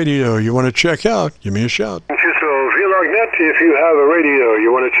have a radio you want to check out, give me a shout. QSO-VLOG net. If you have a radio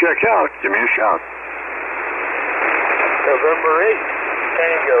you want to check out, give me a shout. November 8th,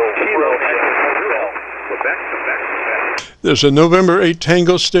 Tango, Kilo, Quebec. There's a November 8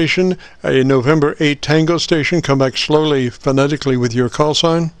 Tango station, a November 8 Tango station. Come back slowly, phonetically with your call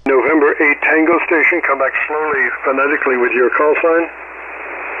sign. November 8 Tango station. Come back slowly, phonetically with your call sign.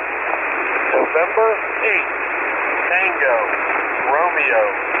 November 8 Tango,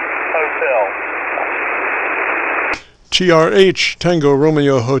 Romeo, Hotel. TRH Tango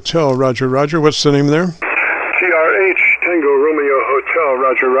Romeo Hotel. Roger. What's the name there? TRH Tango Romeo Hotel.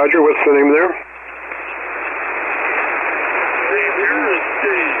 Roger. What's the name there?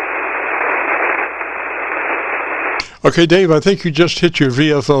 Okay, Dave, I think you just hit your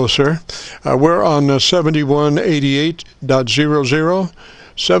VFO, sir. We're on 7188.00.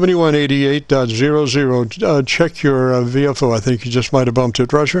 7188.00. Check your VFO. I think you just might have bumped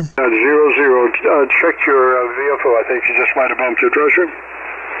it, Roger. 00. Check your VFO. I think you just might have bumped it, Roger.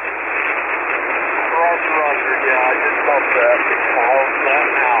 Roger. Yeah, I just bumped that. I'll that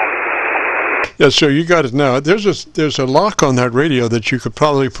now. Yes, sir, you got it now. There's a lock on that radio that you could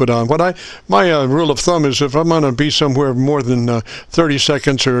probably put on. My rule of thumb is if I'm going to be somewhere more than 30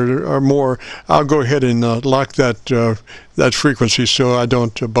 seconds or more, I'll go ahead and lock that that frequency so I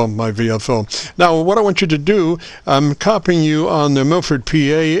don't bump my VFO. Now, what I want you to do, I'm copying you on the Milford PA,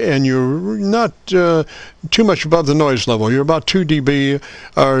 and you're not too much above the noise level. You're about 2 dB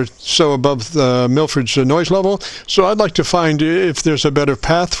or so above the Milford's noise level. So I'd like to find if there's a better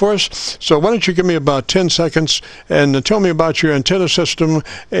path for us. So why don't you give me about 10 seconds and tell me about your antenna system,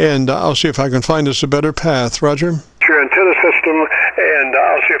 and I'll see if I can find us a better path. Roger? Your antenna system, and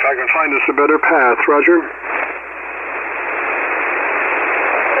I'll see if I can find us a better path. Roger?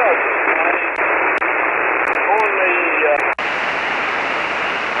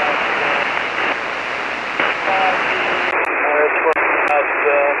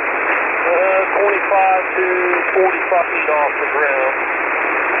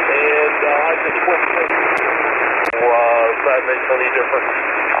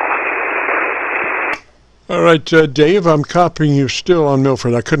 All right, Dave, I'm copying you still on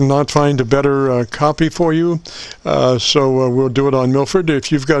Milford. I could not find a better copy for you, so we'll do it on Milford.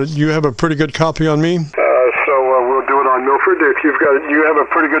 If you've got, you have a pretty good copy on me. We'll do it on Milford. If you have a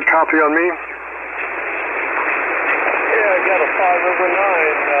pretty good copy on me. Yeah, I got a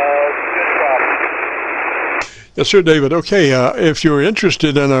 5/9. Good copy. Yes, sir, David. Okay, if you're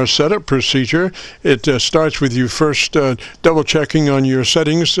interested in our setup procedure, it starts with you first double-checking on your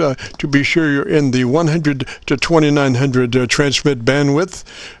settings to be sure you're in the 100 to 2900 transmit bandwidth.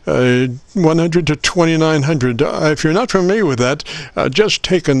 100 to 2900. If you're not familiar with that, just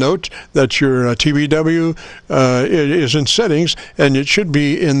take a note that your TBW is in settings, and it should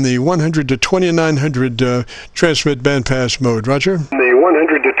be in the 100 to 2900 transmit bandpass mode. Roger? The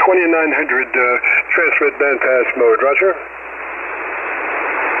 100 to 2900 transmit bandpass mode. Roger?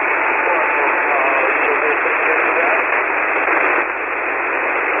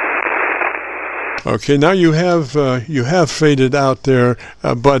 Okay, now you have faded out there,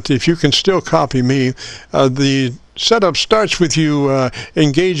 but if you can still copy me, the setup starts with you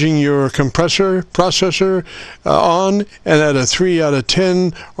engaging your processor on, and at a 3 out of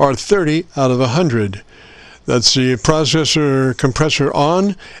 10 or 30 out of 100. That's the processor compressor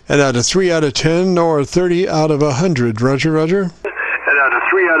on, and at a 3 out of 10 or 30 out of 100. Roger, Roger? And at a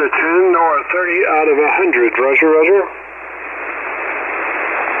 3 out of 10 or 30 out of 100. Roger, Roger?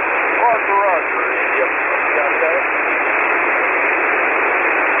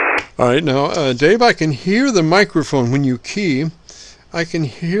 All right, now, Dave, I can hear the microphone when you key. I can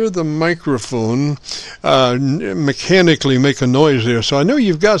hear the microphone mechanically make a noise there. So I know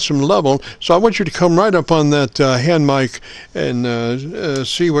you've got some level, so I want you to come right up on that hand mic and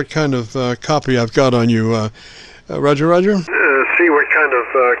see what kind of copy I've got on you. Roger, Roger? See what kind of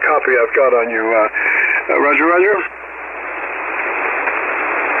copy I've got on you. Roger, Roger? Okay,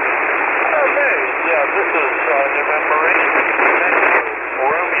 yeah, this is November 8,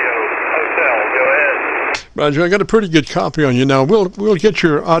 Romeo Hotel. Go ahead. Roger, I got a pretty good copy on you. Now, we'll get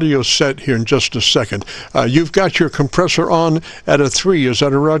your audio set here in just a second. You've got your compressor on at a 3. Is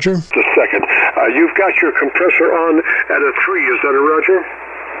that a Roger? Just a second. You've got your compressor on at a 3. Is that a Roger?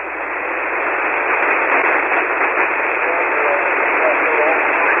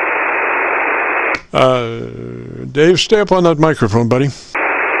 Dave, stay up on that microphone, buddy. Dave,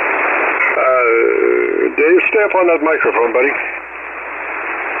 stay up on that microphone, buddy.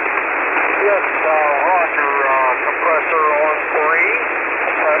 Yes, Roger, compressor on 3.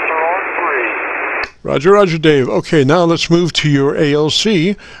 Roger, Roger, Dave. Okay, now let's move to your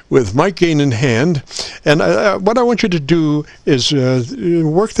ALC with mic gain in hand. And what I want you to do is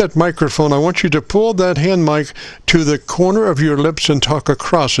work that microphone. I want you to pull that hand mic to the corner of your lips and talk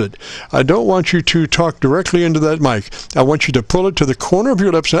across it. I don't want you to talk directly into that mic. I want you to pull it to the corner of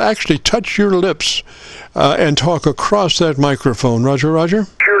your lips and actually touch your lips and talk across that microphone. Roger, Roger?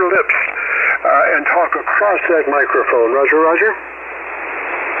 Your lips and talk across that microphone. Roger, Roger?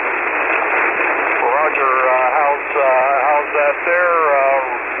 How's that there?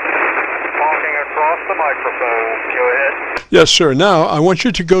 Talking across the microphone. Go ahead. Yes, sir. Now, I want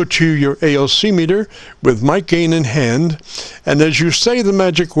you to go to your ALC meter with mic gain in hand, and as you say the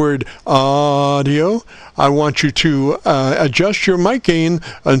magic word audio, I want you to adjust your mic gain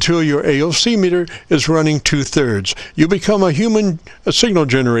until your ALC meter is running 2/3. You become a human signal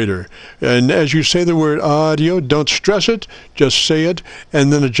generator, and as you say the word audio, don't stress it, just say it,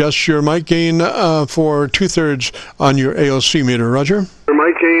 and then adjust your mic gain for 2/3 on your ALC meter. Roger? Your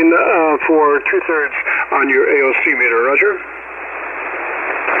mic gain for 2/3 on your ALC meter. Roger?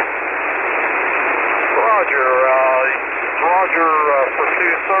 Roger, for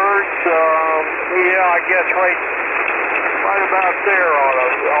 2/3. Yeah, I guess right about there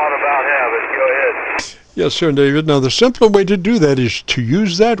ought about have it. Go ahead. Yes, sir, David. Now, the simpler way to do that is to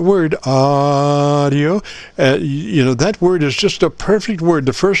use that word, audio. You know, that word is just a perfect word.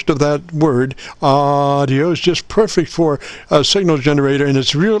 The first of that word, audio, is just perfect for a signal generator, and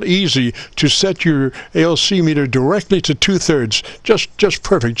it's real easy to set your ALC meter directly to 2/3. Just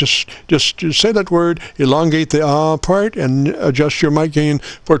perfect. Just say that word, elongate the part, and adjust your mic gain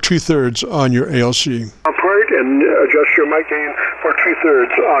for 2/3 on your ALC. Part and adjust your mic gain for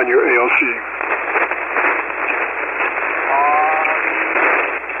 2/3 on your ALC.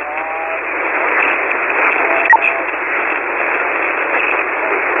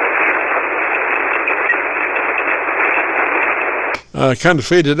 Kind of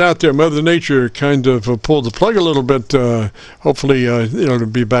faded out there. Mother Nature kind of pulled the plug a little bit. Hopefully, it'll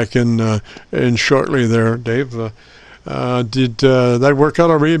be back in shortly there, Dave. Did that work out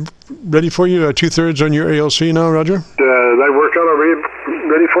already? Ready for you? 2/3 on your ALC now, Roger? That work out already?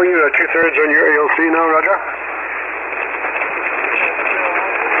 Ready for you? 2/3 on your ALC now, Roger?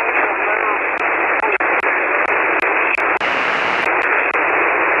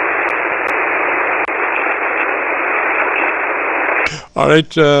 All right,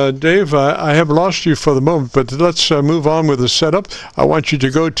 Dave, I have lost you for the moment, but let's move on with the setup. I want you to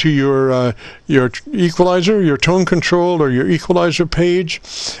go to your equalizer, your tone control, or your equalizer page,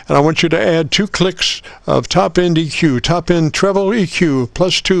 and I want you to add 2 clicks of top-end EQ, top-end treble EQ,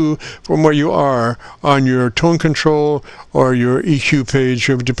 +2 from where you are on your tone control or your EQ page,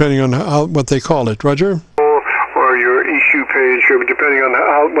 depending on what they call it. Roger? Or your EQ page, depending on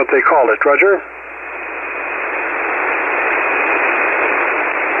what they call it. Roger?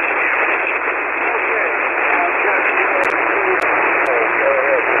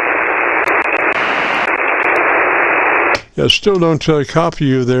 Yeah, still don't copy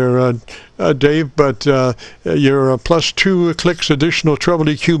you there, Dave, but your +2 clicks additional treble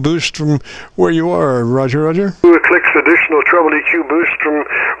EQ boost from where you are. Roger, Roger? 2 clicks additional treble EQ boost from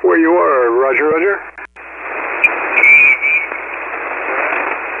where you are. Roger, Roger?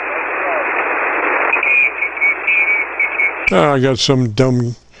 I got some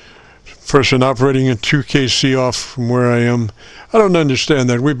dumb person operating a 2 KC off from where I am. I don't understand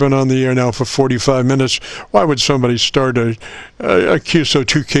that. We've been on the air now for 45 minutes. Why would somebody start a QSO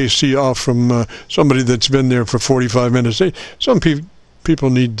 2 KC off from somebody that's been there for 45 minutes? Some people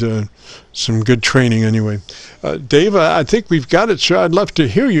need some good training anyway. Dave, I think we've got it, sir. I'd love to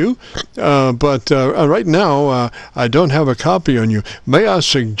hear you, but right now I don't have a copy on you. May I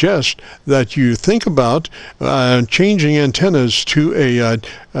suggest that you think about changing antennas to a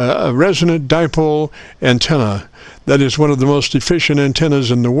resonant dipole antenna? That is one of the most efficient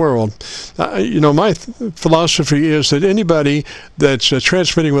antennas in the world. You know, my philosophy is that anybody that's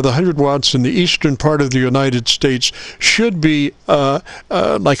transmitting with 100 watts in the eastern part of the United States should be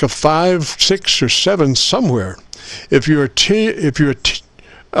like a 5, 6, or 7 somewhere. If you're a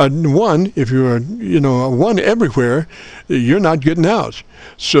 1, if you're a 1 everywhere, you're not getting out.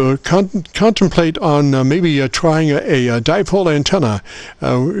 So contemplate on maybe trying a dipole antenna,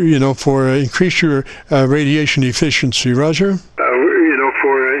 for increase your radiation efficiency. Roger?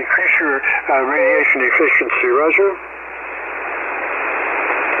 For increase your radiation efficiency. Roger?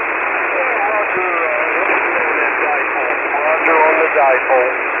 Roger on the dipole.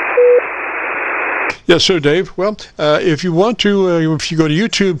 Yes, sir, Dave. Well, if you want to, if you go to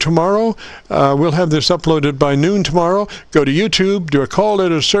YouTube tomorrow, we'll have this uploaded by noon tomorrow. Go to YouTube, do a call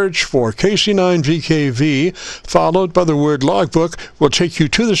letter search for KC9VKV, followed by the word logbook. We'll take you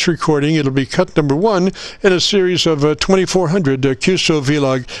to this recording. It'll be cut number 1 in a series of 2,400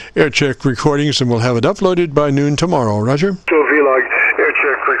 QSO-VLOG Aircheck recordings, and we'll have it uploaded by noon tomorrow. Roger? QSO-VLOG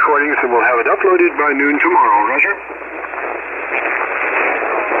Aircheck recordings, and we'll have it uploaded by noon tomorrow. Roger?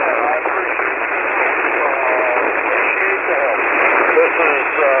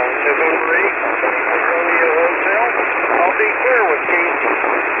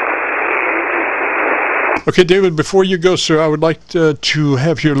 Okay, David, before you go, sir, I would like to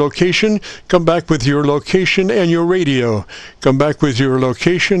have your location. Come back with your location and your radio. Come back with your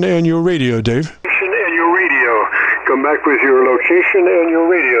location and your radio, Dave. And your radio. Come back with your location and your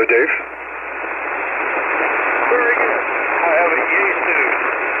radio, Dave. Very good. I have a U2.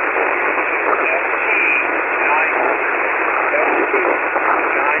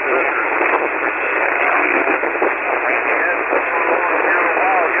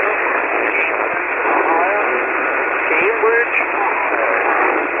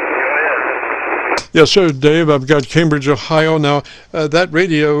 Yes, sir, Dave. I've got Cambridge, Ohio. Now, that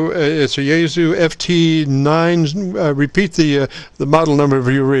radio, it's a Yaesu FT9. Repeat the model number of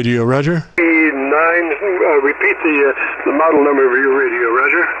your radio, Roger. FT9. Repeat the model number of your radio,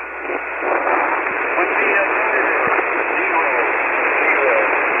 Roger.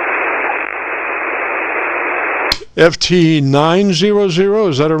 FT900,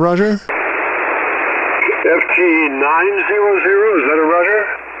 is that a Roger? FT900, is that a Roger?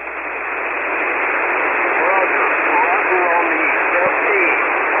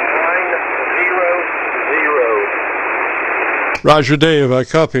 Roger Dave, I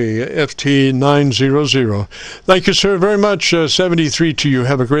copy FT900. Thank you, sir, very much. 73 to you.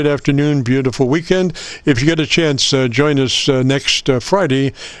 Have a great afternoon, beautiful weekend. If you get a chance, join us next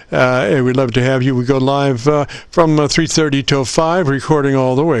Friday. We'd love to have you. We go live from 3:30 till 5, recording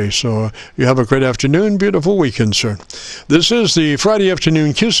all the way. So you have a great afternoon, beautiful weekend, sir. This is the Friday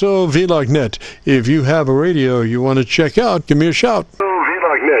afternoon QSO-VLOG net. If you have a radio you want to check out, give me a shout.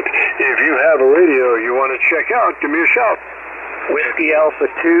 VLOG net. If you have a radio you want to check out, give me a shout. Whiskey Alpha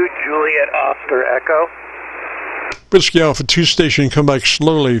 2, Juliet Oscar Echo. Whiskey Alpha 2 station, come back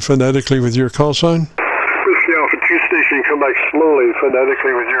slowly, phonetically with your call sign. Whiskey Alpha 2 station, come back slowly,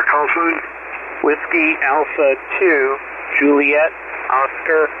 phonetically with your call sign. Whiskey Alpha 2, Juliet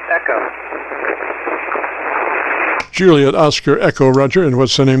Oscar Echo. Juliet Oscar Echo, Roger, and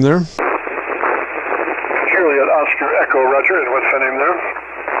what's the name there? Juliet Oscar Echo, Roger, and what's the name there?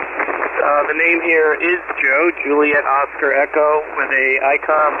 The name here is Joe, Juliet Oscar Echo, with a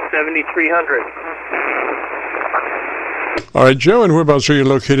ICOM 7300. All right, Joe, and whereabouts are you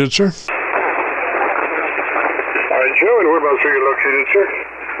located, sir? All right, Joe, and whereabouts are you located, sir?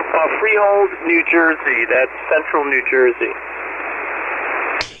 Freehold, New Jersey. That's central New Jersey.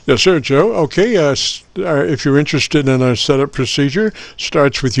 Yes, sir, Joe. Okay, if you're interested in our setup procedure,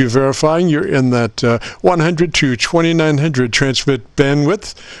 starts with you verifying you're in that 100 to 2900 transmit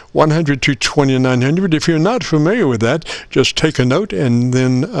bandwidth, 100 to 2900. If you're not familiar with that, just take a note and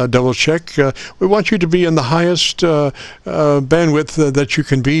then double check. We want you to be in the highest bandwidth that you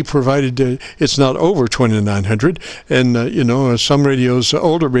can be, provided it's not over 2900. And, some radios,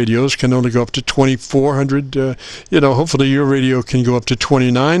 older radios, can only go up to 2400. Hopefully your radio can go up to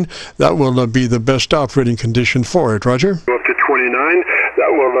 29. That will be the best operating condition for it, Roger. Up to 29,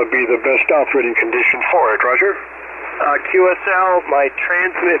 that will be the best operating condition for it, Roger. QSL, my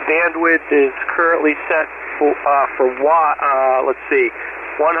transmit bandwidth is currently set for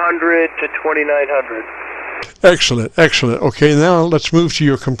 100 to 2900. Excellent, excellent. Okay, now let's move to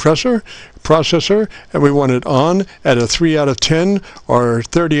your processor, and we want it on at a 3 out of 10 or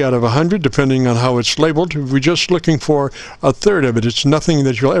 30 out of 100, depending on how it's labeled. We're just looking for a third of it. It's nothing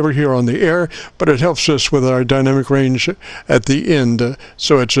that you'll ever hear on the air, but it helps us with our dynamic range at the end.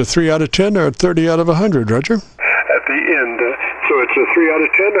 So it's a 3 out of 10 or 30 out of 100, Roger? At the end, so it's a 3 out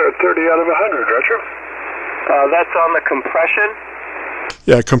of 10 or 30 out of 100, Roger? That's on the compression.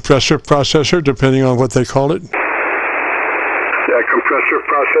 Yeah, compressor, processor, depending on what they call it. Yeah, compressor,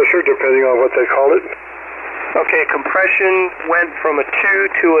 processor, depending on what they call it. Okay, compression went from a 2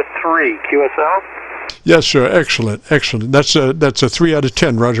 to a 3. QSL? Yes, sir. Excellent, excellent. That's a 3 out of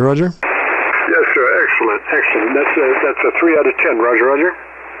 10, Roger, Roger. Yes, sir. Excellent, excellent. That's a 3 out of 10, Roger, Roger.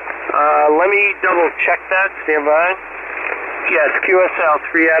 Let me double check that. Stand by. Yes, QSL,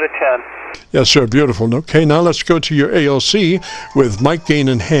 3 out of 10. Yes, sir. Beautiful. Okay, now let's go to your ALC with mic gain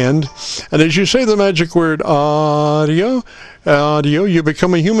in hand. And as you say the magic word audio, you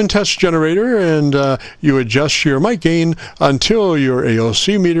become a human test generator, and you adjust your mic gain until your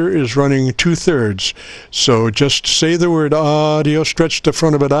ALC meter is running 2/3. So just say the word audio, stretch the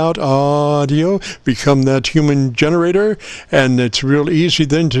front of it out, audio, become that human generator, and it's real easy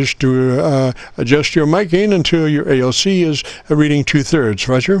then just to adjust your mic gain until your ALC is reading 2/3.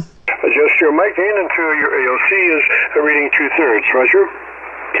 Roger? Adjust your mic gain until your ALC is reading 2/3. Roger?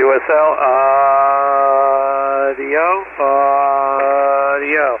 QSL,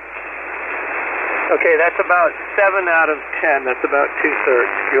 audio. Okay, that's about 7 out of 10. That's about 2/3.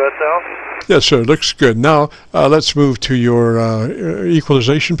 QSL? Yes, sir. Looks good. Now, let's move to your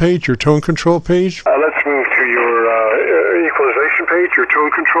equalization page, your tone control page. Let's move to your equalization page, your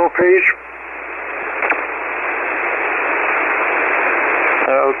tone control page.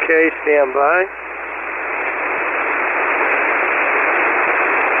 Okay, stand by.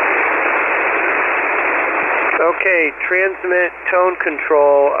 Okay, transmit tone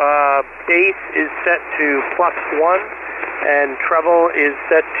control. Bass is set to +1, and treble is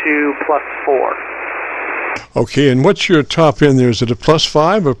set to +4. Okay, and what's your top end there? Is it a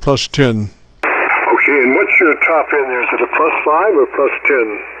 +5 or +10? Okay, and what's your top end there? Is it a +5 or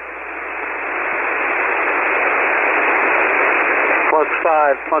 +10?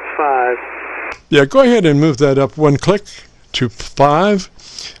 +5. Yeah, go ahead and move that up one click to 5.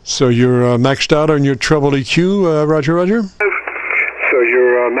 So you're maxed out on your treble EQ, Roger, Roger? So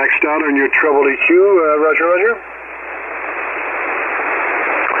you're maxed out on your treble EQ, Roger, Roger?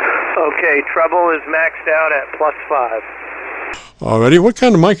 Okay, treble is maxed out at +5. Alrighty, what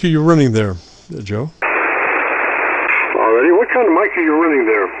kind of mic are you running there, Joe? Alrighty, what kind of mic are you running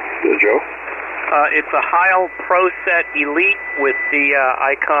there, Joe? It's a Heil Pro Set Elite with the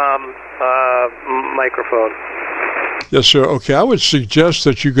ICOM microphone. Yes, sir. Okay, I would suggest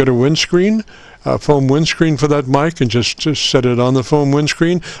that you get a windscreen, foam windscreen for that mic, and just set it on the foam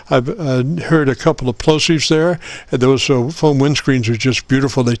windscreen. I've heard a couple of plosives there, and those foam windscreens are just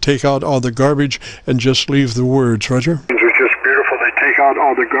beautiful. They take out all the garbage and just leave the words, Roger. They're just beautiful. They take out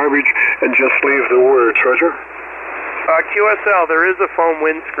all the garbage and just leave the words, Roger. QSL, there is a foam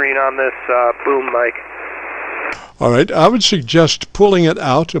windscreen on this boom mic. All right, I would suggest pulling it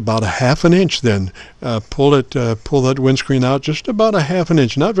out about a half an inch then. Pull that windscreen out just about a half an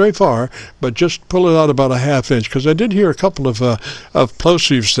inch, not very far, but just pull it out about a half inch, because I did hear a couple of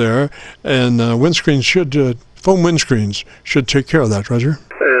plosives there, and foam windscreens should take care of that, Roger.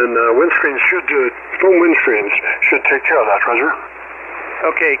 And foam windscreens should take care of that, Roger.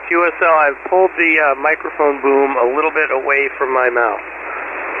 Okay, QSL, I've pulled the microphone boom a little bit away from my mouth.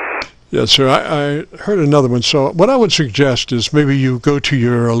 Yes, sir. I heard another one. So what I would suggest is maybe you go to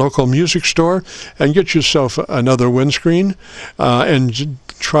your local music store and get yourself another windscreen and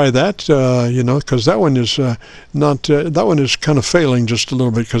try that, because that one is that one is kind of failing just a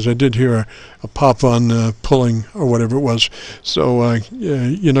little bit, because I did hear a pop on pulling or whatever it was. So,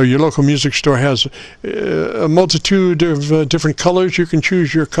 your local music store has a multitude of different colors. You can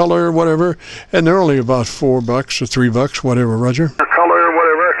choose your color or whatever, and they're only about $4 or $3, whatever, Roger. Your color or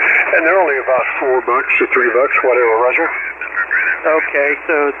whatever, and they're only about $4 or $3, whatever, Roger. Okay,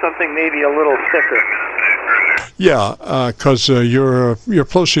 so something maybe a little thicker. Yeah, because your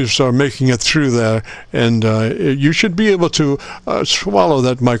plosives are making it through there, and you should be able to swallow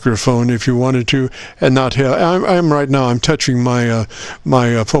that microphone if you wanted to, and not have. I'm right now. I'm touching my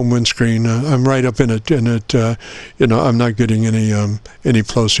foam windscreen. I'm right up in it, and I'm not getting any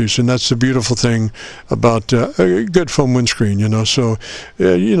plosives, and that's the beautiful thing about a good foam windscreen. So,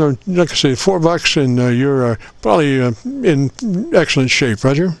 like I say, $4, and you're probably in excellent shape,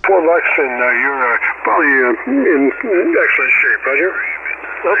 Roger. $4, and you're probably in excellent shape, Roger.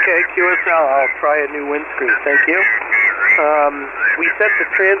 Okay, QSL, I'll try a new windscreen. Thank you. We set the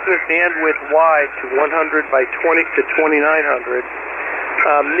transmit bandwidth wide to 100 by 20 to 2900.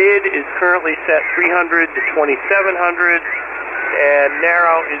 Mid is currently set 300 to 2700, and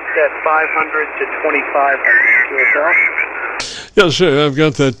narrow is set 500 to 2500. QSL. Yes, sir. I've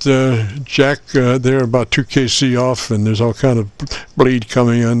got that jack there about 2 kc off, and there's all kind of bleed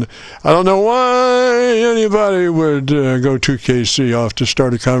coming in. I don't know why anybody would go 2 kc off to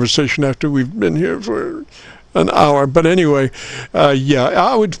start a conversation after we've been here for an hour. But anyway,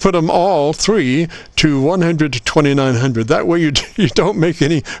 I would put them all three to 100 to 2900. That way you don't make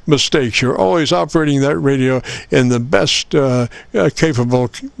any mistakes. You're always operating that radio in the best capable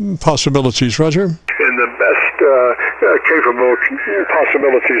possibilities, Roger. In the best capable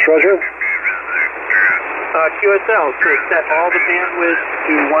possibilities, Roger. QSL, so set all the bandwidth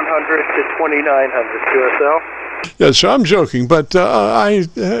to 100 to 2900. QSL. Yes, so I'm joking, but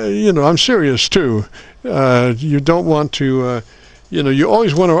I'm serious too. You don't want to, you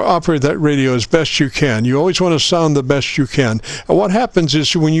always want to operate that radio as best you can. You always want to sound the best you can. And what happens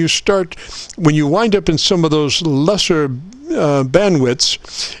is when you wind up in some of those lesser bandwidths,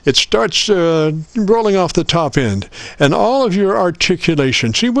 it starts rolling off the top end, and all of your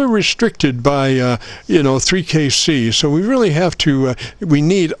articulation. See, we're restricted by 3 kc, so we really have to. We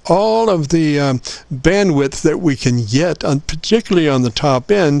need all of the bandwidth that we can get, particularly on the top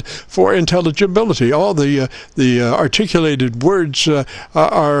end, for intelligibility. All the articulated words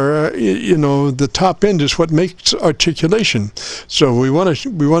are the top end is what makes articulation. So we want to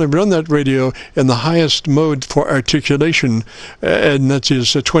run that radio in the highest mode for articulation. And that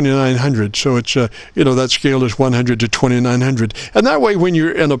is 2900. So it's that scale is 100 to 2900, and that way when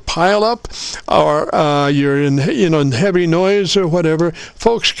you're in a pile-up or you're in in heavy noise or whatever,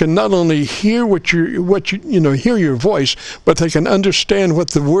 folks can not only hear hear your voice, but they can understand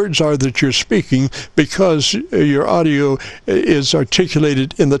what the words are that you're speaking, because your audio is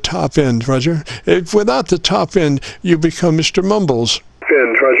articulated in the top end, Roger. Without the top end, you become Mr. Mumbles.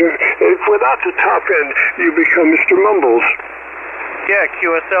 Roger. Without the top end, you become Mr. Mumbles. Yeah,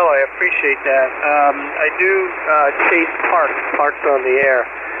 QSL, I appreciate that. I do chase parks on the air,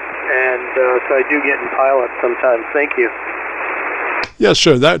 and so I do get in pileups sometimes. Thank you. Yes,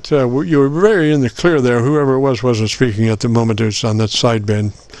 sir. That you were very in the clear there. Whoever it was wasn't speaking at the moment. It was on that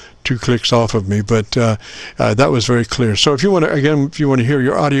sideband, 2 clicks off of me, but that was very clear. So if you want to, again, if you want to hear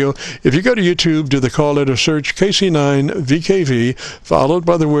your audio, if you go to YouTube, do the call letter search KC9VKV, followed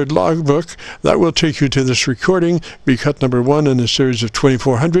by the word logbook, that will take you to this recording, be cut number 1 in a series of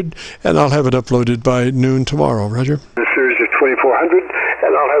 2400, and I'll have it uploaded by noon tomorrow. Roger. The series of 2400,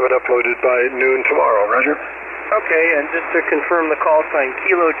 and I'll have it uploaded by noon tomorrow. Roger. Okay, and just to confirm the call sign,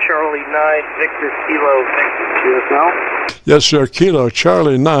 Kilo Charlie 9, Victor Kilo Victor. QSO? Yes, sir. Kilo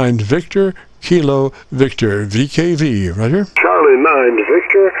Charlie 9, Victor Kilo Victor, VKV. Roger. Charlie 9,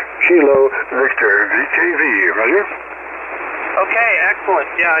 Victor Kilo Victor, VKV. Roger. Okay,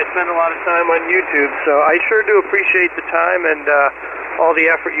 excellent. Yeah, I spend a lot of time on YouTube, so I sure do appreciate the time and all the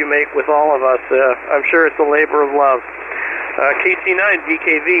effort you make with all of us. I'm sure it's a labor of love.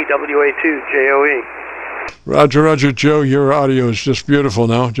 KC9VKV, WA2JOE. Roger, Roger, Joe, your audio is just beautiful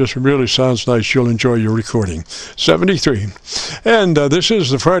now. Just really sounds nice. You'll enjoy your recording. 73. And this is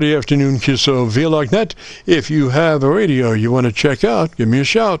the Friday afternoon QSO-VLOG net. If you have a radio you want to check out, give me a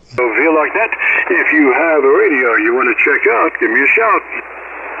shout. VLOG net. If you have a radio you want to check out, give me a shout.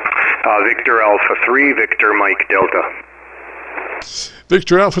 Victor Alpha 3, Victor Mike Delta.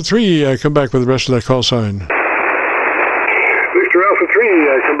 Victor Alpha 3, come back with the rest of that call sign. Victor Alpha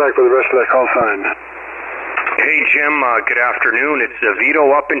 3, come back with the rest of that call sign. Hey, Jim, good afternoon. It's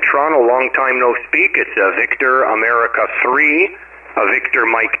Vito up in Toronto. Long time no speak. It's Victor America 3, Victor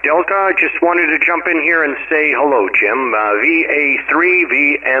Mike Delta. Just wanted to jump in here and say hello, Jim.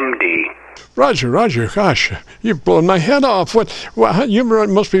 VA3VMD. Roger, Roger. Gosh, you've blown my head off. What? Well, you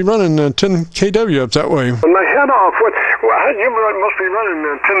must be running 10 kW up that way. My head off. What? Well, you must be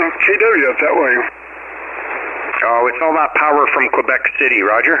running 10 kW up that way. Oh, it's all that power from Quebec City,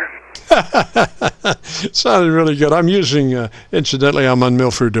 Roger. Sounded really good. I'm using, incidentally, I'm on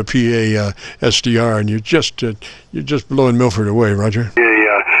Milford PA SDR, and you're just blowing Milford away, Roger.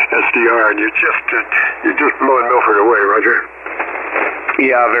 SDR, and you're just blowing Milford away, Roger.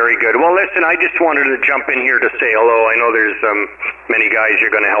 Yeah, very good. Well, listen, I just wanted to jump in here to say hello. I know there's many guys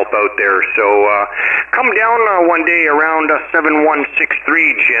you're going to help out there, so come down one day around 7163,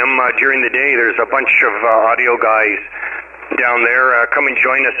 Jim. During the day, there's a bunch of audio guys down there. Come and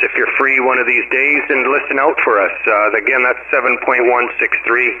join us if you're free one of these days and listen out for us. Again, that's 7.163.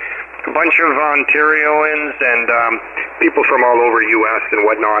 A bunch of Ontarians and people from all over U.S. and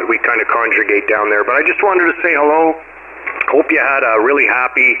whatnot. We kind of conjugate down there. But I just wanted to say hello. Hope you had a really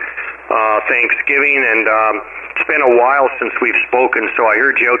happy Thanksgiving, and it's been a while since we've spoken, so I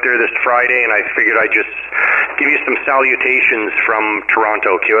heard you out there this Friday, and I figured I'd just give you some salutations from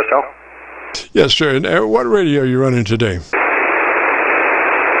Toronto. QSO? Yes, sir. And what radio are you running today?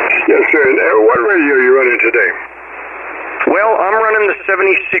 Yes, sir. And what radio are you running today? Well, I'm running the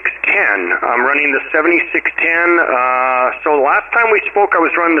 7610. I'm running the 7610. So last time we spoke, I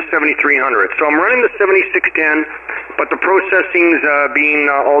was running the 7300. So I'm running the 7610, but the processing's being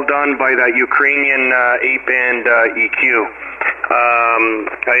all done by that Ukrainian 8-band EQ.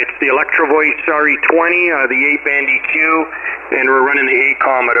 It's the Electro Voice RE20, the 8-band EQ, and we're running the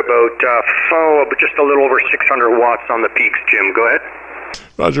ACOM at about just a little over 600 watts on the peaks, Jim. Go ahead.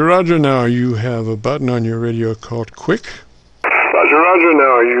 Roger, Roger. Now you have a button on your radio called Quick. Roger, Roger.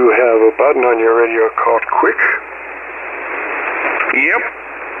 Now you have a button on your radio called Quick. Yep.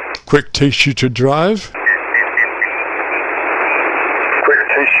 Quick takes you to drive. Quick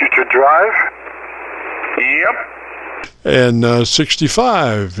takes you to drive. Yep. And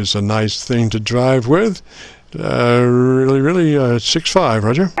 65 is a nice thing to drive with. Really, 65,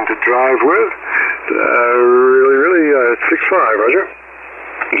 Roger. To drive with. Really, 65, Roger.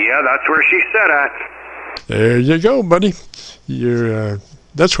 Yeah, that's where she said at. There you go, buddy. You're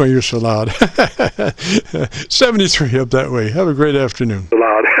that's why you're so loud. 73 up that way. Have a great afternoon.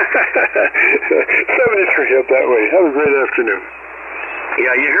 Loud. 73 up that way. Have a great afternoon.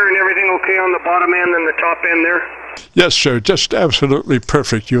 Yeah, you hearing everything okay on the bottom end and the top end there? Yes, sir. Just absolutely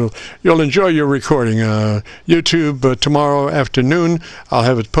perfect. You'll enjoy your recording. YouTube tomorrow afternoon. I'll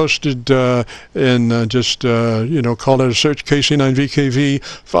have it posted in just call it a search KC9VKV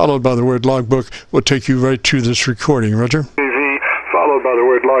followed by the word logbook. Will take you right to this recording. Roger. Followed by the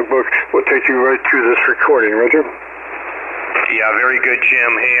word logbook will take you right to this recording. Roger. Yeah, very good,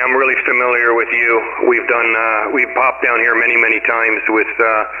 Jim. Hey, I'm really familiar with you. We've popped down here many times with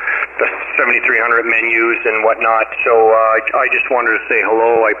the 7300 menus and whatnot. So I just wanted to say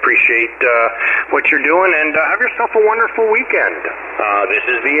hello. I appreciate what you're doing, and have yourself a wonderful weekend. This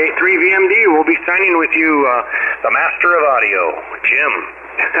is VA3VMD. We'll be signing with you, the master of audio, Jim.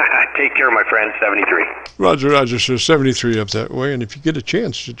 Take care, my friend. 73. Roger, sir. 73 up that way. And if you get a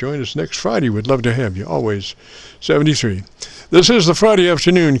chance to join us next Friday, we'd love to have you. Always 73. This is the Friday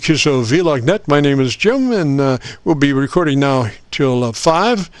afternoon QSO-VLOG Net. My name is Jim, and we'll be recording now till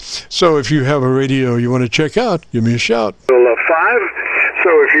 5. So if you have a radio you want to check out, give me a shout. Till 5. So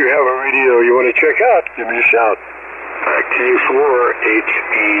if you have a radio you want to check out, give me a shout.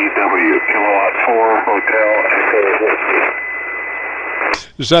 K4HEW, Kilowatt 4, Hotel Echo Whiskey.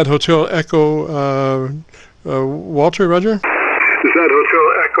 Is that Hotel Echo Walter, Roger? Is that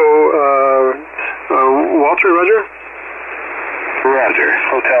Hotel Echo Walter, Roger? Roger.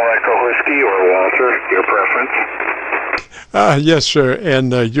 Hotel Echo Whiskey or Walter, your preference? Yes, sir.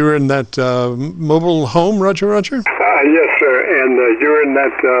 And you're in that mobile home, Roger? Yes, sir. And you're in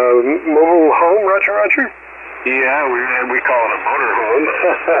that mobile home, Roger? Yeah, we call it a motor home.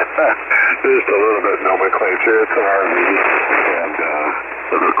 Just a little bit nomenclature. It's an RV.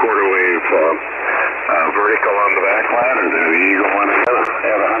 And the quarter wave vertical on the back ladder. The Eagle one antenna.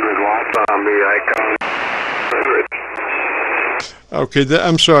 Have 100 watts on the Icon 100. Okay,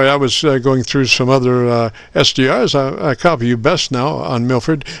 I'm sorry. I was going through some other SDRs. I copy you best now on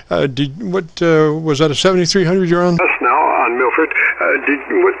Milford. Was that a 7300 you're on? Best now on Milford. Was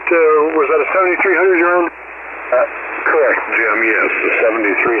that a 7300 you're on? Correct, Jim. Yes, the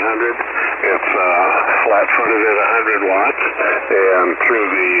 7300. It's flat-footed at 100 watts, and through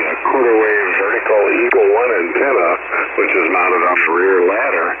the quarter wave vertical Eagle 1 antenna, which is mounted on the rear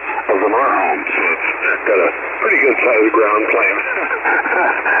ladder of the motorhome. So it's got a pretty good-sized ground plane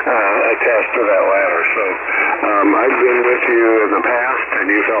attached to that ladder. So I've been with you in the past, and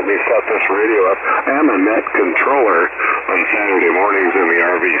you've helped me set this radio up. I am a net controller on Saturday mornings in the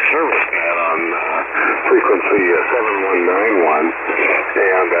RV service net on frequency 7191,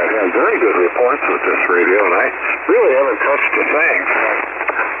 and I've had very good reports with this radio, and I really haven't touched a thing.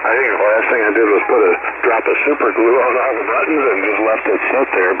 I think the last thing I did was drop a super glue on all the buttons and just left it sit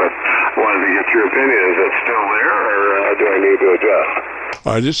there, but wanted to get your opinion. Is it still there, or do I need to adjust?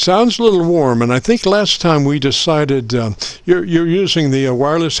 It sounds a little warm, and I think last time we decided you're using the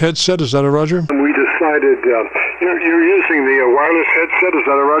wireless headset. Is that a Roger? We decided you're using the wireless headset. Is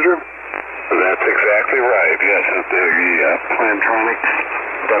that a Roger? That's exactly right. Yes, it's the Plantronics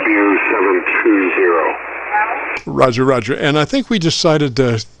W720. Roger. And I think we decided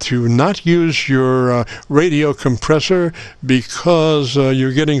to not use your radio compressor because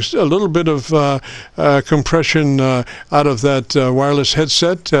you're getting a little bit of compression out of that wireless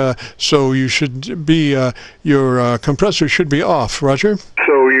headset. So you should be your compressor should be off, Roger.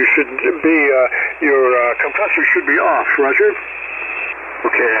 So you should be your compressor should be off, Roger.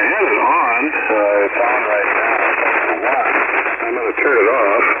 Okay, I had it on. It's on right now. I'm going to turn it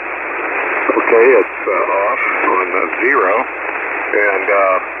off. Okay, it's off on 0, and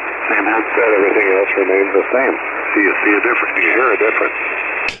same headset, everything else remains the same. Do you see a difference? Do you hear a difference?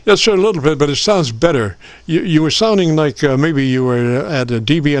 Yes, sir, a little bit, but it sounds better. You were sounding like maybe you were at a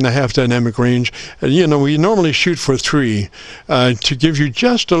dB.5 dynamic range. And, we normally shoot for 3 to give you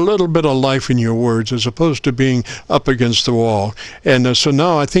just a little bit of life in your words as opposed to being up against the wall. And so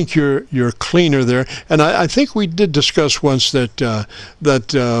now I think you're cleaner there. And I think we did discuss once that the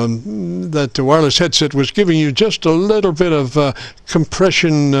wireless headset was giving you just a little bit of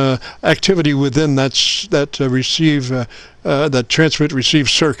compression activity within that transmit-receive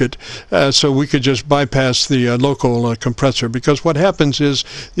circuit, so we could just bypass the local compressor, because what happens is,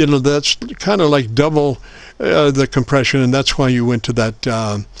 that's kind of like double the compression, and that's why you went to that 2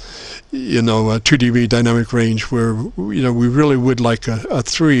 dB dynamic range, where we really would like a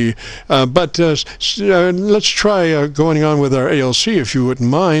 3. But let's try going on with our ALC, if you wouldn't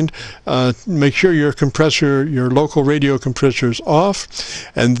mind. Make sure your local radio compressor is off,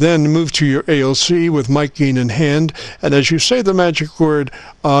 and then move to your ALC with mic gain in hand. And as you say the magic word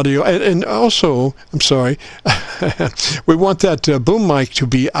audio, and also, I'm sorry, we want that boom mic to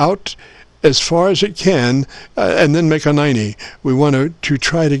be out as far as it can, and then make a 90. We want to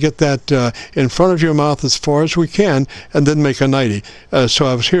try to get that in front of your mouth as far as we can, and then make a 90. So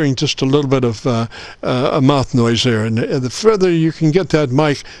I was hearing just a little bit of a mouth noise there, and the further you can get that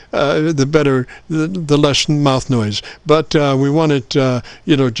mic, the better, the less mouth noise. But we want it,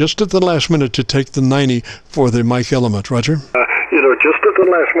 just at the last minute to take the 90 for the mic element, Roger. Just at the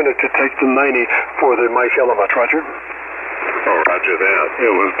last minute to take the 90 for the mic element, Roger. Oh, roger that.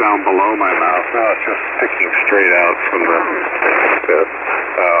 It was down below my mouth. Now it's just sticking straight out from the headset.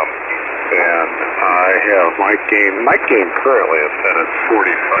 And I have mic gain currently is set at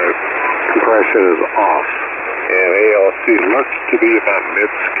 45. Compression is off. And ALC looks to be about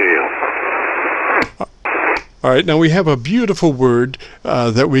mid-scale. All right, now we have a beautiful word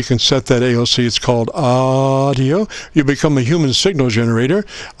that we can set that AOC. It's called audio. You become a human signal generator.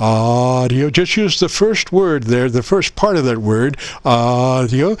 Audio. Just use the first word there, the first part of that word,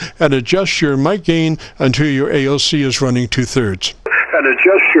 audio, and adjust your mic gain until your AOC is running 2/3. And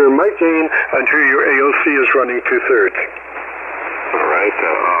adjust your mic gain until your AOC is running 2/3. All right,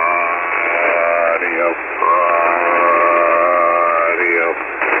 audio, audio,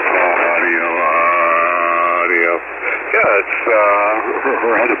 audio, audio. Yeah, it's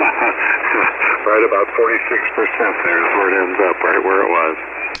right about 46% there is where it ends up, right where it was.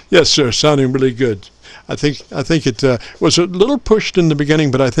 Yes, sir. Sounding really good. I think it was a little pushed in the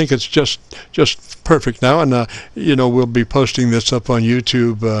beginning, but I think it's just perfect now. And we'll be posting this up on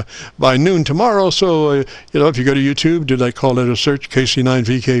YouTube by noon tomorrow. So if you go to YouTube, do that call letter search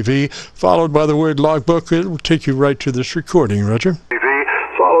KC9VKV, followed by the word logbook. It will take you right to this recording, Roger.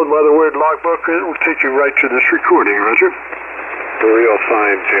 Followed by the word logbook. It will take you right to this recording, Roger. The real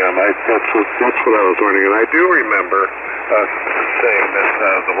fine, Jim. That's what I was learning, and I do remember saying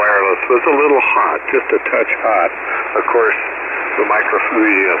that the wireless was a little hot, just a touch hot. Of course, the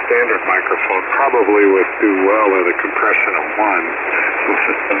standard microphone probably would do well at a compression of 1. The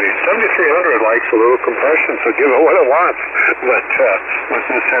 7300 likes a little compression, so give it what it wants. But with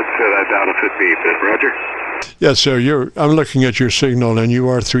this headset, I doubt if it beats it. Roger? Yes, sir. I'm looking at your signal, and you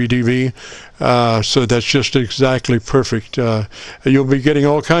are 3dB, so that's just exactly perfect. You'll be getting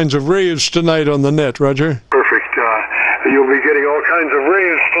all kinds of raves tonight on the net, Roger. Perfect. You'll be getting all kinds of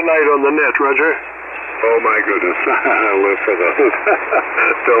raves tonight on the net, Roger. Oh my goodness, I live for those.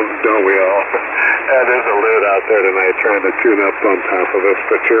 don't we all? There's a lid out there tonight trying to tune up on top of us,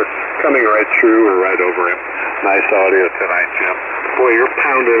 but you're coming right through or right over him. Nice audio tonight, Jim. Boy, you're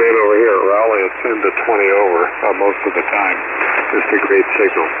pounding in over here at Raleigh at 10 to 20 over most of the time. Just a great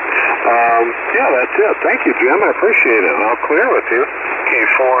signal. Yeah, that's it. Thank you, Jim. I appreciate it. I'll clear with you.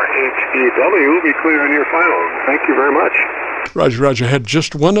 K4HEW will be clear on your phone. Thank you very much. Roger, I had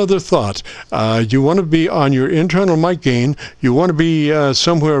just one other thought. You want to be on your internal mic gain. You want to be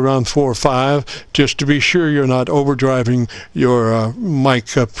somewhere around 4 or 5, just to be sure you're not overdriving your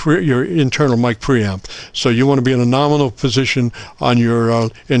your internal mic preamp. So you want to be in a nominal position on your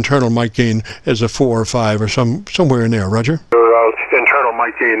internal mic gain as a 4 or 5 or somewhere in there, Roger. Your internal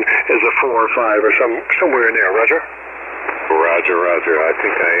mic gain is a 4 or 5 or somewhere in there, Roger. Roger. I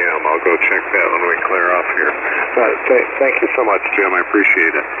think I am. I'll go check that when we clear off here. Thank you so much, Jim. I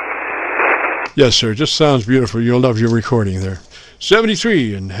appreciate it. Yes, sir. Just sounds beautiful. You'll love your recording there.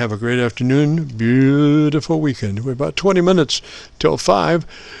 73, and have a great afternoon. Beautiful weekend. We're about 20 minutes till 5,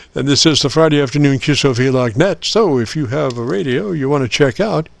 and this is the Friday afternoon QSO-VLOG net. So if you have a radio you want to check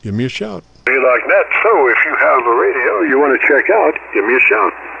out, give me a shout. VLOG net. So if you have a radio you want to check out, give me a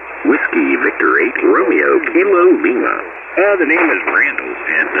shout. Whiskey Victor 8 Romeo Kilo Lima. The name is Randall,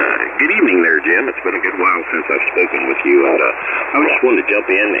 and good evening there, Jim. It's been a good while since I've spoken with you. I just wanted to jump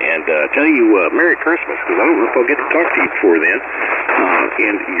in and tell you Merry Christmas, because I don't know if I'll get to talk to you before then.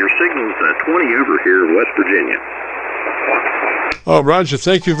 And your signal's 20 over here in West Virginia. Oh, Roger,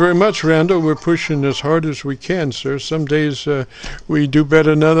 thank you very much, Randall. We're pushing as hard as we can, sir. Some days we do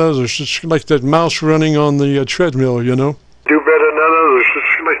better than others. It's like that mouse running on the treadmill, you know. Do better than others.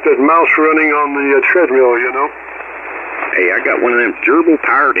 It's like that mouse running on the treadmill, you know. Hey, I got one of them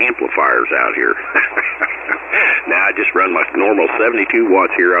gerbil-powered amplifiers out here. Now, I just run my normal 72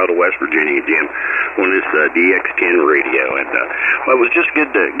 watts here out of West Virginia, Jim, on this DX10 radio. And well, it was just good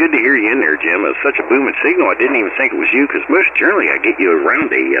to hear you in there, Jim. It was such a booming signal, I didn't even think it was you, because most generally I get you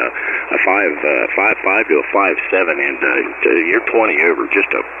around a 5.5 to a 5.7, and you're 20 over.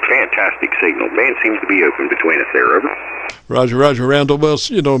 Just a fantastic signal. Band seems to be open between us there, over. Roger, Randall. Well,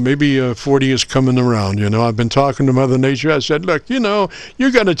 maybe 40 is coming around. I've been talking to Mother Nature. I said, look, you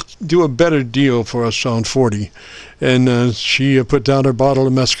got to do a better deal for us on 40. And she put down her bottle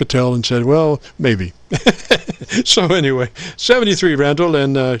of Mescatel and said, well, maybe. So anyway, 73, Randall,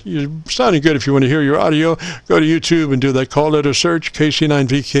 and you're sounding good. If you want to hear your audio, go to YouTube and do that call letter search,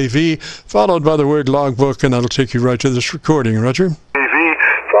 KC9VKV, followed by the word logbook, and that'll take you right to this recording, Roger.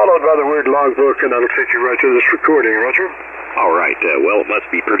 Followed by the word logbook, and that'll take you right to this recording, Roger. All right. Well, it must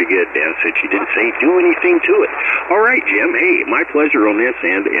be pretty good, Dan, since you didn't say do anything to it. All right, Jim. Hey, my pleasure on this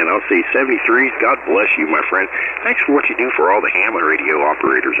end, and I'll say 73s. God bless you, my friend. Thanks for what you do for all the ham and radio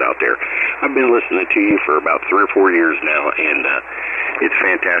operators out there. I've been listening to you for about 3 or 4 years now, and it's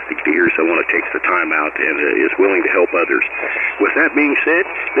fantastic to hear someone that takes the time out and is willing to help others. With that being said,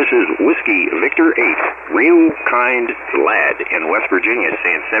 this is Whiskey Victor 8, real kind lad in West Virginia,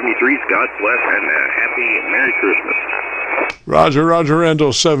 saying 73s. God bless and happy Merry Christmas. Roger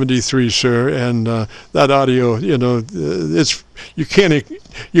Randall 73, sir, and that audio, it's you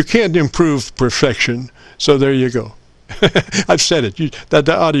can't improve perfection. So there you go. I've said it. That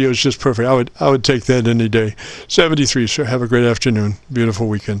the audio is just perfect. I would take that any day. 73, sir. Have a great afternoon. Beautiful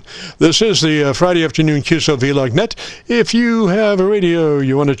weekend. This is the Friday afternoon QSO-VLOG net. If you have a radio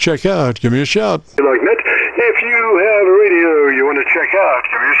you want to check out, give me a shout. VLOG net. If you have a radio you want to check out,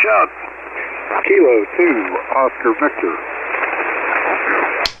 give me a shout. Kilo 2, Oscar Victor.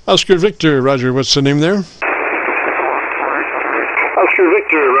 Oscar Victor, Roger. What's the name there? Oscar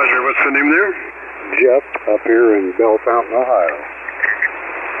Victor, Roger. What's the name there? Jeff up here in Bell Fountain, Ohio.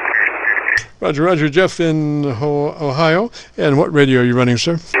 Roger, Jeff in Ohio. And what radio are you running,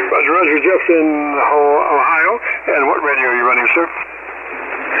 sir? Roger, Jeff in Ohio. And what radio are you running, sir?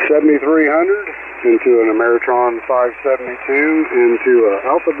 7300 into an Ameritron 572 into a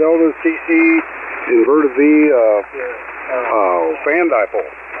Alpha Delta CC inverted V fan dipole.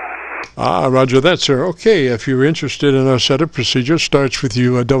 Roger that, sir. Okay, if you're interested in our setup procedure, starts with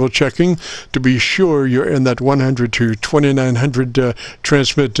you double checking to be sure you're in that 100 to 2900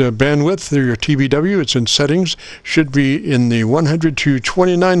 transmit bandwidth through your TBW. It's in settings. Should be in the 100 to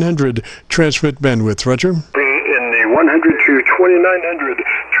 2900 transmit bandwidth. Roger. Be in the 100 to 2900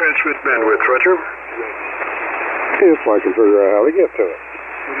 transmit bandwidth. Roger. If I can figure out how to get to it.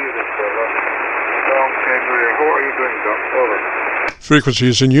 How are you doing, Doc? Over. Frequency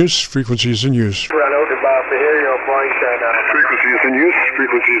is in use. Frequency is in use. Frequency is in use.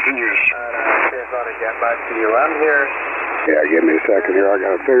 Frequency is in use. I'm here. Yeah, give me a second here. I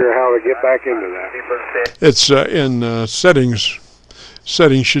got to figure out how to get back into that. It's in settings.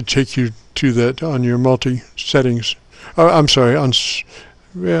 Settings should take you to that on your multi settings. I'm sorry, on it's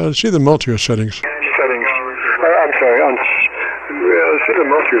either multi or settings. Settings. I'm sorry, on it's either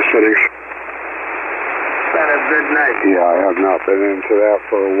multi or settings. Had a good night. Yeah, I have not been into that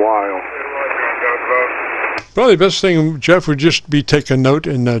for a while. Probably the best thing, Jeff, would just be take a note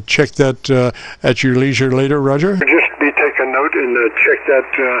and check that at your leisure later, Roger. Just be take a note and check that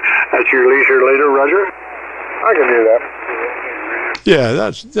at your leisure later, Roger. I can do that. Yeah,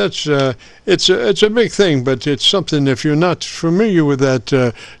 that's it's a big thing, but it's something if you're not familiar with that.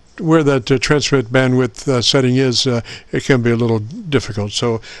 Where that transmit bandwidth setting is, it can be a little difficult.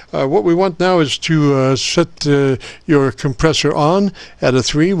 So what we want now is to set your compressor on at a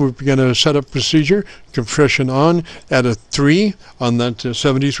 3. We're going to set up procedure. Compression on at a 3 on that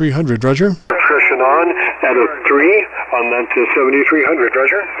 7300. Roger. Compression on at a 3 on that 7300.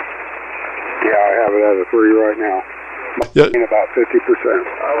 Roger. Yeah, I have it at a 3 right now. Yeah. About 50%.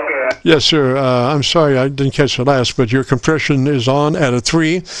 Okay. Yes, sir. I'm sorry I didn't catch the last, but your compression is on at a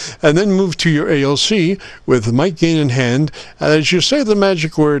 3, and then move to your ALC with the mic gain in hand. And as you say the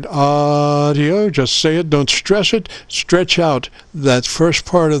magic word audio, just say it, don't stress it, stretch out that first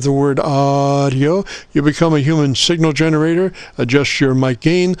part of the word audio. You become a human signal generator, adjust your mic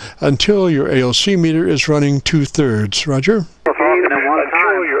gain until your ALC meter is running 2/3. Roger?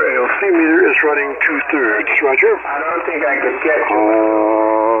 Until your ALC meter is running 2/3. Roger. I don't think I can get you.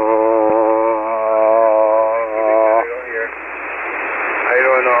 I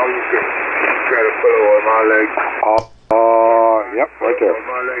don't know. You can try to put it on my leg. Yep, right there.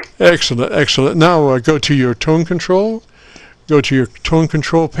 Excellent. Now go to your tone control. Go to your tone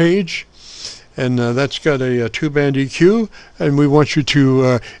control page, and that's got a 2-band EQ, and we want you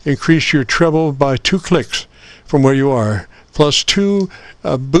to increase your treble by 2 clicks from where you are. Plus 2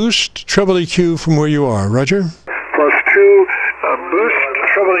 boost treble EQ from where you are. Roger? Plus 2 boost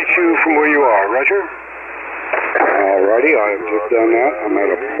treble EQ from where you are. Roger? Alrighty, I have just done that. I'm at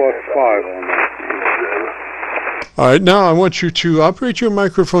a +5 on that. All right, now I want you to operate your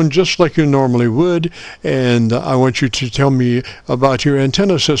microphone just like you normally would, and I want you to tell me about your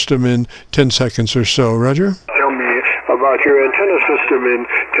antenna system in 10 seconds or so. Roger? Tell me about your antenna system in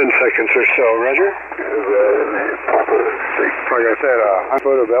 10 seconds or so. Roger? Like I said, I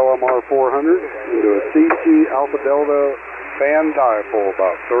put a LMR 400 into a CC Alpha Delta fan dipole,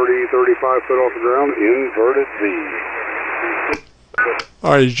 about 30-35 foot off the ground, inverted V.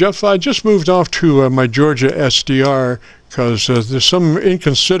 All right, Jeff, I just moved off to my Georgia SDR because there's some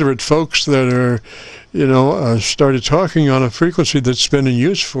inconsiderate folks that are, started talking on a frequency that's been in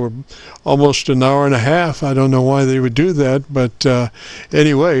use for almost an hour and a half. I don't know why they would do that, but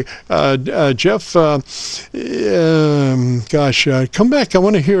anyway, Jeff, come back. I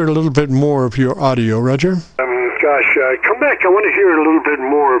want to hear a little bit more of your audio, Roger. Come back. I want to hear a little bit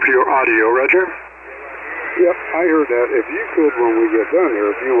more of your audio, Roger. Yep, I heard that. If you could, when we get done here,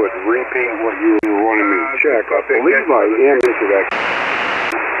 if you would repeat what you were wanting me to check, I believe I am into that.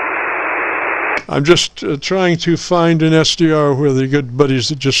 I'm just trying to find an SDR where the good buddies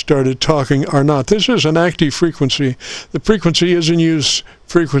that just started talking are not. This is an active frequency. The frequency is in use.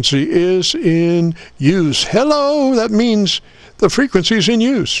 Frequency is in use. Hello, that means the frequency is in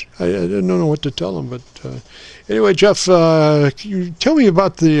use. I don't know what to tell them, but anyway, Jeff, can you tell me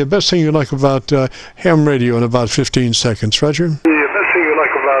about the best thing you like about ham radio in about 15 seconds, Roger? The best thing you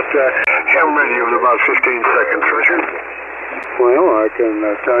like about ham radio in about 15 seconds, Roger? Well, I can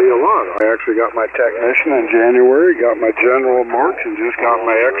tell you a lot. I actually got my technician in January, got my general marks, and just got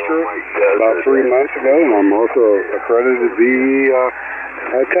my extra about 3 months ago, and I'm also accredited to be a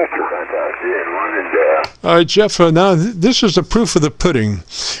tester. All right, Jeff, now this is the proof of the pudding.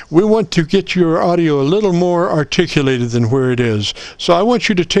 We want to get your audio a little more articulated than where it is. So I want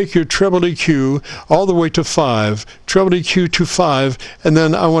you to take your treble EQ all the way to 5, treble EQ to 5, and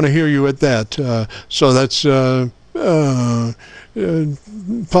then I want to hear you at that. So that's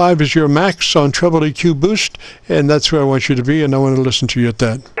 5 is your max on treble EQ boost, and that's where I want you to be, and I want to listen to you at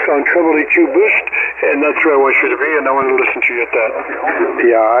that. On treble EQ boost, and that's where I want you to be, and I want to listen to you at that.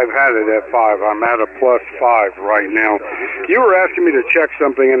 Yeah, I've had it at 5. I'm at a +5 right now. You were asking me to check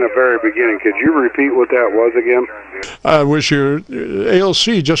something in the very beginning. Could you repeat what that was again? Was your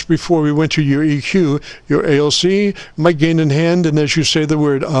ALC just before we went to your EQ, your ALC, mic gain in hand, and as you say the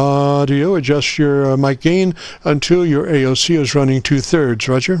word audio, adjust your mic gain until your AOC is running 2/3,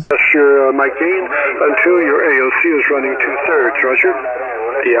 Roger? Adjust your mic gain until your AOC is running 2/3, Roger?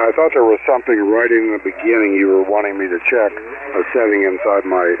 Yeah, I thought there was something right in the beginning you were wanting me to check, a setting inside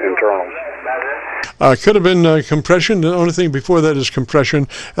my internals. Could have been compression. The only thing before that is compression,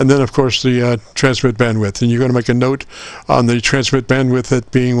 and then, of course, the transmit bandwidth. And you're going to make a note on the transmit bandwidth at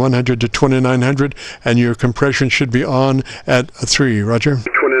being 100 to 2900, and your compression should be on at a 3, Roger?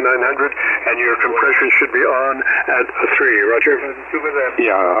 2900, and your compression should be on at a 3, Roger?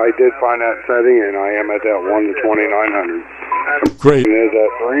 Yeah, I did find that setting, and I am at that 1 to 2900. Great. It is at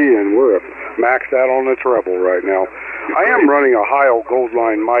 3, and we're maxed out on the treble right now. I am running a Heil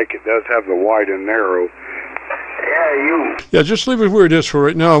Goldline mic. It does have the wide and narrow. Yeah, just leave it where it is for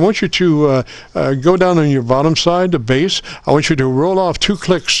right now. I want you to go down on your bottom side, the bass. I want you to roll off 2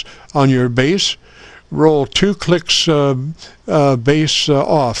 clicks on your bass. Roll 2 clicks bass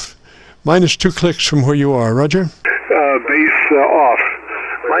off. Minus 2 clicks from where you are, Roger? Bass off.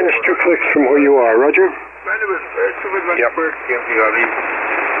 Minus 2 clicks from where you are, Roger? Yep.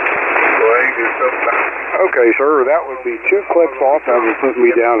 Okay, sir, that would be 2 clicks off. That would put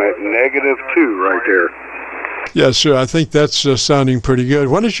me down at -2 right there. Yes, sir. I think that's sounding pretty good.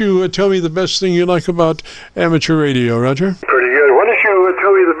 Why don't you tell me the best thing you like about amateur radio, Roger? Pretty good. Why don't you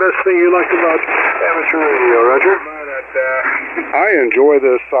tell me the best thing you like about amateur radio, Roger? I enjoy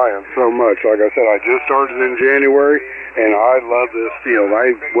this science so much. Like I said, I just started in January, and I love this field.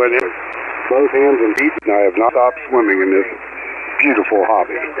 I went in both hands and feet, and I have not stopped swimming in this beautiful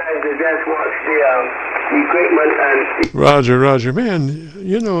hobby. Roger, man,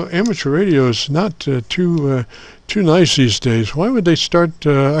 you know, amateur radio is not too nice these days. Why would they start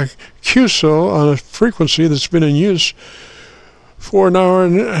a QSO on a frequency that's been in use for an hour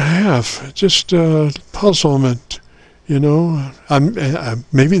and a half? Just puzzlement, you know.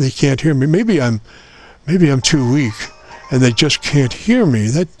 Maybe they can't hear me. Maybe I'm too weak, and they just can't hear me.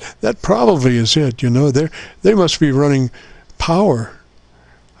 That probably is it. You know, they must be running power.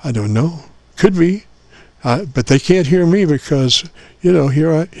 I don't know. Could be. But they can't hear me because, you know,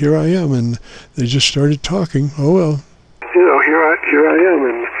 here I am, and they just started talking. Oh well. You know, here I am,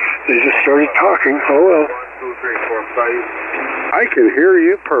 and they just started talking. Oh well. 2, 3, 4, 5. I can hear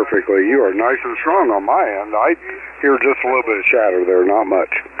you perfectly. You are nice and strong on my end. I hear just a little bit of chatter there, not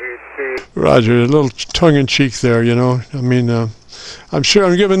much. Roger, a little tongue-in-cheek there, you know. I mean, I'm sure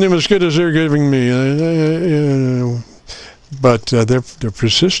I'm giving them as good as they're giving me. But they're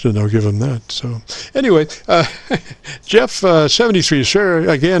persistent, I'll give them that. So anyway, Jeff, 73, sir,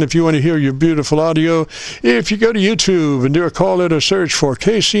 again, if you want to hear your beautiful audio, if you go to YouTube and do a call letter search for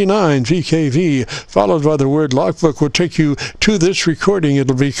KC9VKV, followed by the word logbook, will take you to this recording.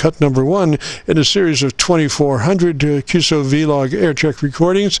 It'll be cut number 1 in a series of 2,400 QSO-VLOG Aircheck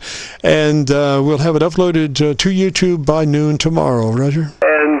recordings, and we'll have it uploaded to YouTube by noon tomorrow, Roger?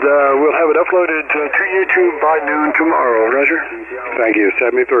 And we'll have it uploaded to YouTube by noon tomorrow, Roger? Thank you,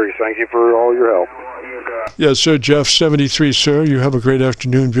 73. Thank you for all your help. Yes, sir, Jeff, 73, sir. You have a great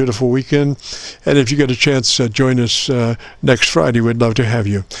afternoon, beautiful weekend. And if you get a chance, join us next Friday. We'd love to have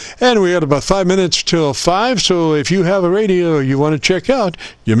you. And we got about 5 minutes till 5, so if you have a radio you want to check out,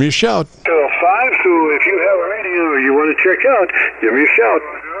 give me a shout. Till 5, so if you have a radio you want to check out, give me a shout.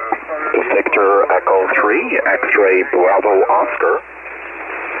 Victor Echo 3, X-Ray Bravo Oscar.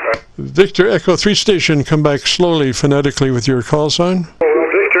 Victor Echo 3 station, come back slowly phonetically with your call sign.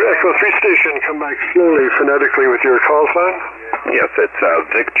 Victor Echo 3 station, come back slowly phonetically with your call sign. Yes, it's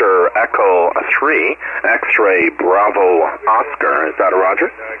Victor Echo 3, X-ray Bravo Oscar. Is that a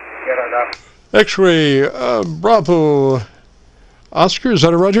Roger? X-ray Bravo Oscar, is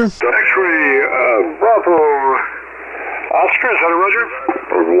that a Roger? X-ray Bravo Oscar, is that a Roger?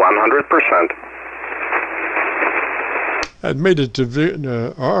 100%. I'd made it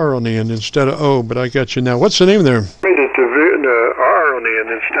to R on the end instead of O, but I got you now. What's the name there? Made it to R on the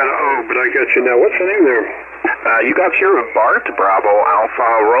end instead of O, but I got you now. What's the name there? You got here Bart, Bravo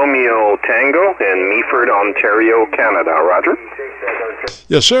Alpha Romeo Tango in Meaford, Ontario, Canada. Roger?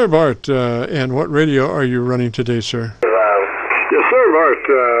 Yes, sir, Bart. And what radio are you running today, sir? Yes, sir, Bart.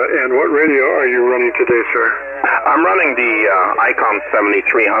 And what radio are you running today, sir? I'm running the ICOM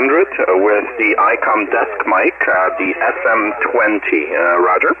 7300 with the ICOM desk mic, the SM20.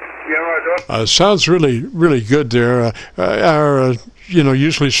 Roger? Sounds really, really good there. Our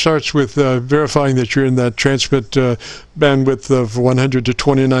usually starts with verifying that you're in that transmit bandwidth of 100 to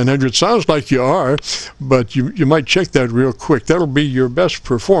 2900. Sounds like you are, but you might check that real quick. That'll be your best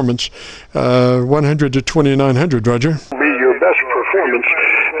performance, 100 to 2900, Roger. Be your best performance,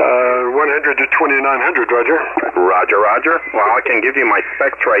 100 to 2900, Roger. Roger. Well, I can give you my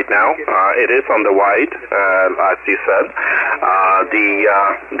specs right now. It is on the wide, as you said.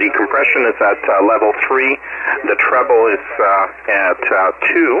 The compression is at level 3. The treble is at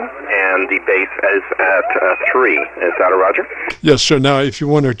 2, and the bass is at 3. Is that a Roger? Yes, sir. Now, if you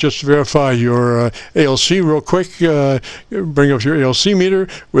want to just verify your ALC real quick, bring up your ALC meter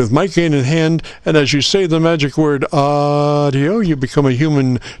with mic gain in hand, and as you say the magic word audio, you become a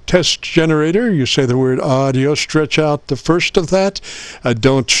human test generator. You say the word audio, stretch out the first of that.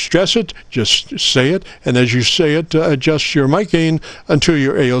 Don't stress it, just say it, and as you say it, adjust your mic gain until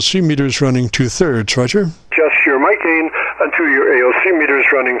your ALC meter is running 2/3, Roger? Adjust your mic gain until your ALC meter is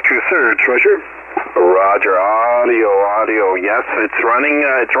running 2/3, Roger? Roger. Audio. Yes, it's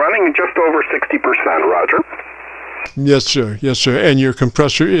running just over 60%, Roger. Yes, sir. And your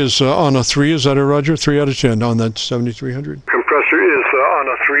compressor is on a 3, is that a Roger? 3 out of 10 on that 7300? Compressor is on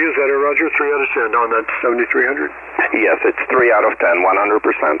a 3, is that a Roger? 3 out of 10 on that 7300? Yes, it's 3 out of 10,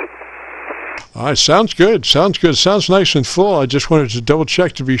 100%. All right, sounds good. Sounds nice and full. I just wanted to double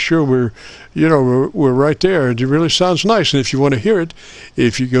check to be sure we're right there. It really sounds nice. And if you want to hear it,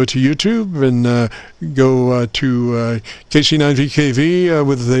 if you go to YouTube and go to KC9VKV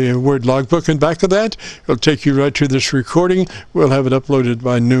with the word logbook in back of that, it'll take you right to this recording. We'll have it uploaded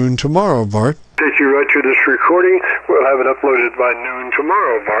by noon tomorrow, Bart. Take you right to this recording. We'll have it uploaded by noon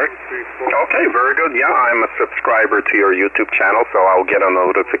tomorrow, Bart. Okay, very good. Yeah, I'm a subscriber to your YouTube channel, so I'll get a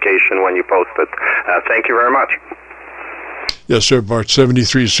notification when you post it. Thank you very much. Yes, sir, Bart.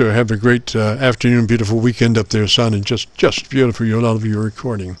 73, sir. Have a great afternoon, beautiful weekend up there, sounding just beautiful. A lot of your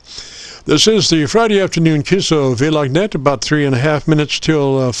recording. This is the Friday afternoon QSO-VLOG net, about 3.5 minutes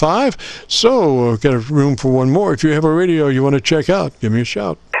till 5. So, we've got room for one more. If you have a radio you want to check out, give me a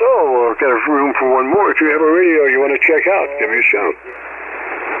shout. Got room for one more. If you have a radio you want to check out, give me a shout.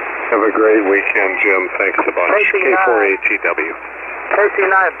 Have a great weekend, Jim. Thanks a bunch. K4ATW.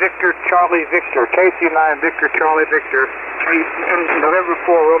 KC9 Victor Charlie Victor. KC9 Victor Charlie Victor. November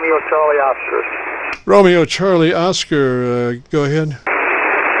 4 Romeo Charlie Oscar. Romeo Charlie Oscar, go ahead.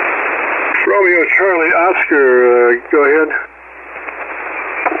 Romeo Charlie Oscar, go ahead.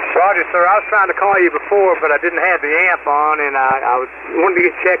 Roger, sir. I was trying to call you before, but I didn't have the amp on, and I was wanting to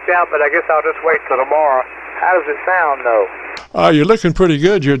get checked out, but I guess I'll just wait till tomorrow. How does it sound, though? You're looking pretty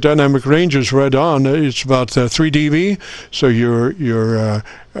good. Your dynamic range is right on. It's about 3 dB, so your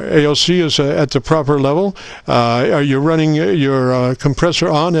ALC is at the proper level. Are you running your compressor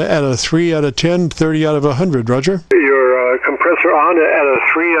on at a 3 out of 10, 30 out of 100, Roger? Your compressor on at a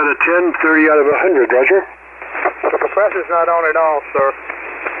 3 out of 10, 30 out of 100, Roger? The compressor's not on at all, sir.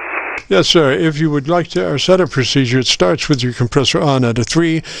 Yes, sir. If you would like our setup procedure, it starts with your compressor on at a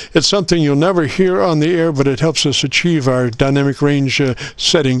 3. It's something you'll never hear on the air, but it helps us achieve our dynamic range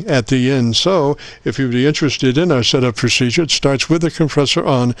setting at the end. So, if you'd be interested in our setup procedure, it starts with the compressor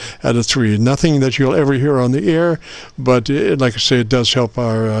on at a 3. Nothing that you'll ever hear on the air, but like I say, it does help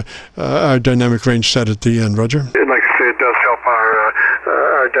our dynamic range set at the end, Roger. Like I say, it does help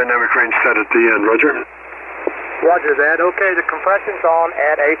our dynamic range set at the end, Roger. Roger that. Okay, the compression's on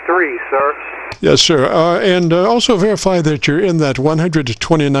at a 3, sir. Yes, sir. And also verify that you're in that 100 to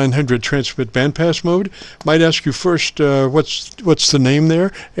 2900 transmit bandpass mode. Might ask you first, what's the name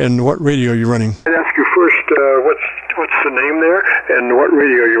there, and what radio are you running? I'd ask you first, what's the name there, and what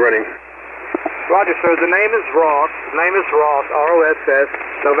radio are you running? Roger, sir. The name is Ross. R-O-S-S.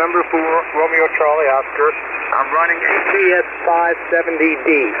 November 4, Romeo Charlie Oscar. I'm running ATS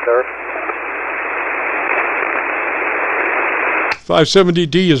 570D, sir.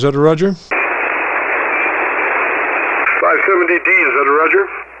 570D, is that a Roger? 570D, is that a Roger?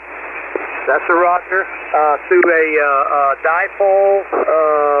 That's a Roger. Through a dipole.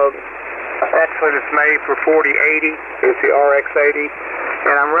 Actually, it's made for 4080. It's the RX80.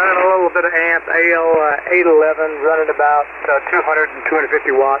 And I'm running a little bit of amp, AL811, running about 200 and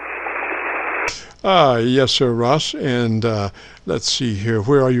 250 watts. Yes, sir, Ross. And let's see here.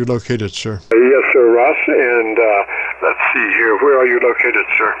 Where are you located, sir? Yes, sir, Ross. And let's see here. Where are you located,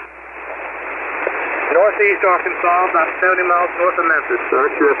 sir? Northeast Arkansas, about 70 miles north of Memphis, sir.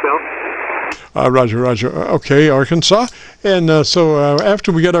 QSL. Roger. Okay, Arkansas. And so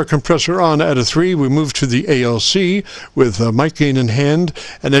after we get our compressor on at a 3, we move to the ALC with mic gain in hand.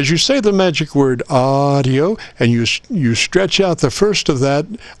 And as you say the magic word audio, and you stretch out the first of that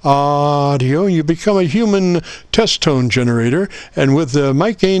audio, you become a human test tone generator. And with the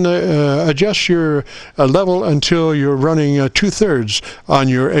mic gain, adjust your level until you're running 2/3 on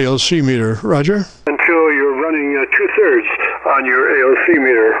your ALC meter. Roger? Until you're running 2/3 on your ALC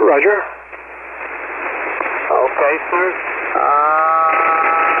meter. Roger? Okay, sir.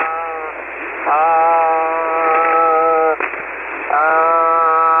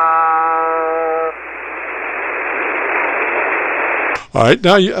 All right,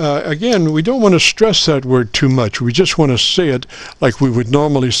 now, again, we don't want to stress that word too much. We just want to say it like we would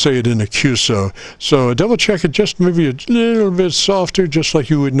normally say it in a QSO. So double check it just maybe a little bit softer, just like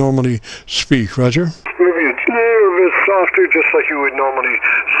you would normally speak. Roger? Maybe a little bit softer, just like you would normally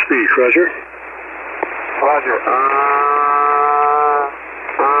speak. Roger? Roger.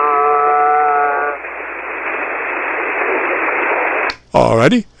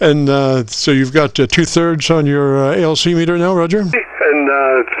 Alrighty, and so you've got 2/3 on your ALC meter now, Roger? And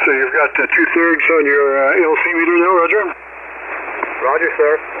so you've got 2/3 on your ALC meter now, Roger? Roger,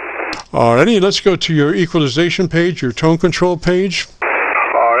 sir. Alrighty, let's go to your equalization page, your tone control page.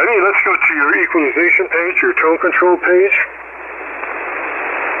 Alrighty, let's go to your equalization page, your tone control page.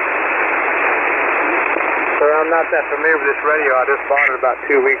 Sir, I'm not that familiar with this radio. I just bought it about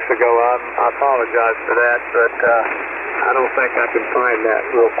 2 weeks ago. I apologize for that, but I don't think I can find that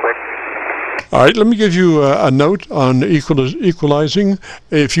real quick. All right, let me give you a note on equalizing.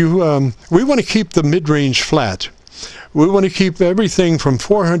 If you, we want to keep the mid-range flat. We want to keep everything from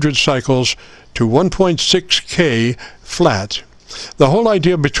 400 cycles to 1.6K flat. The whole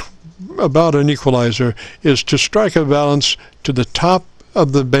idea about an equalizer is to strike a balance to the top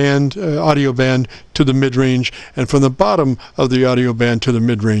of the band, audio band, to the mid-range, and from the bottom of the audio band to the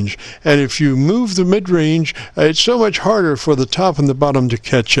mid-range. And if you move the mid-range, it's so much harder for the top and the bottom to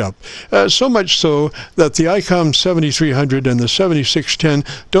catch up. So much so that the ICOM 7300 and the 7610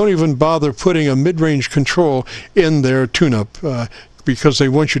 don't even bother putting a mid-range control in their tune-up, because they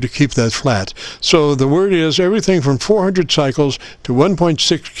want you to keep that flat. So the word is everything from 400 cycles to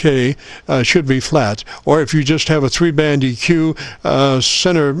 1.6K should be flat. Or if you just have a 3-band EQ,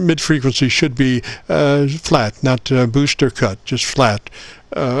 center mid-frequency should be flat, not boost or cut, just flat.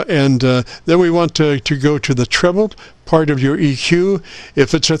 And then we want to go to the treble part of your EQ.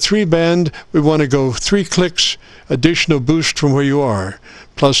 If it's a 3-band, we want to go 3 clicks additional boost from where you are,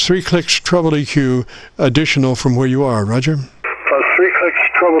 plus 3 clicks treble EQ additional from where you are. Roger? Plus 3 clicks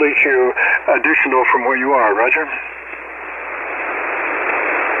treble EQ additional from where you are. Roger?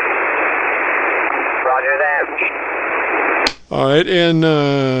 Roger that. All right, and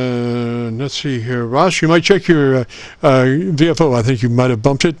let's see here. Ross, you might check your VFO. I think you might have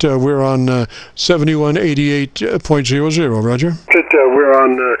bumped it. We're on 7188.00, Roger? We're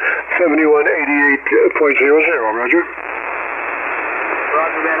on 7188.00, Roger?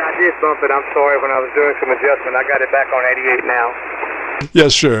 Roger, man, I did bump it. I'm sorry, when I was doing some adjustment. I got it back on 88 now.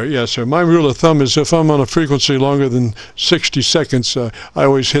 Yes, sir. Yes, sir. My rule of thumb is if I'm on a frequency longer than 60 seconds, I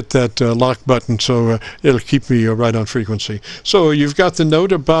always hit that lock button, so it'll keep me right on frequency. So you've got the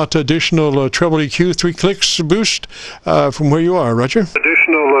note about additional treble EQ 3 clicks boost from where you are, Roger?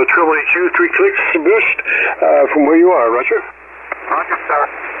 Additional treble EQ 3 clicks boost from where you are, Roger? Roger, sir.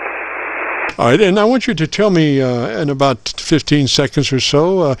 All right, and I want you to tell me in about 15 seconds or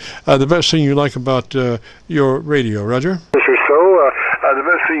so the best thing you like about your radio, Roger? The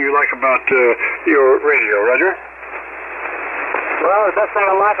best thing you like about your radio, Roger? Well, the best thing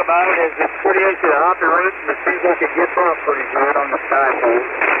I like about it is it's pretty easy to operate, and it seems like it gets off pretty good on the side.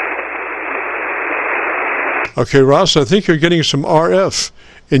 Okay, Ross, I think you're getting some RF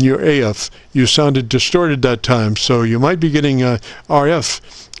in your AF. You sounded distorted that time, so you might be getting RF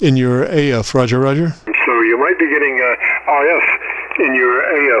in your AF. Roger, roger. So you might be getting RF in your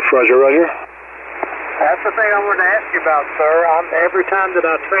AF. Roger, roger. That's the thing I wanted to ask you about, sir. Every time that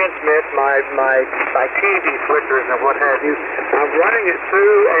I transmit my TV flickers and what have you, I'm running it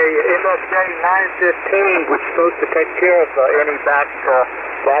through a MSJ 915, which is supposed to take care of any back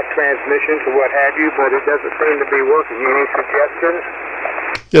transmissions or what have you, but it doesn't seem to be working. Any suggestions?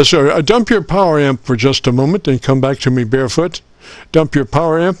 Yes, sir. Dump your power amp for just a moment and come back to me barefoot. Dump your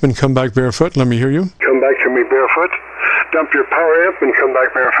power amp and come back barefoot. Let me hear you. Come back to me barefoot. Dump your power amp and come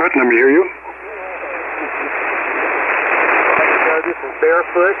back barefoot. Let me hear you. This is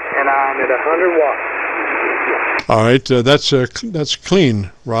barefoot, and I'm at 100 watts. All right, that's clean,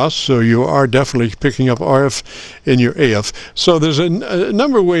 Ross. So you are definitely picking up RF in your AF. So there's a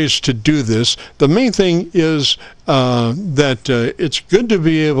number of ways to do this. The main thing is that it's good to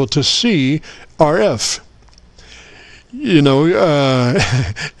be able to see RF. You know,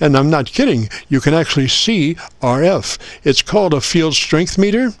 and I'm not kidding, you can actually see RF. It's called a field strength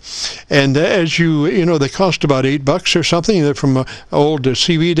meter, and as you know, they cost about $8 or something. They're from old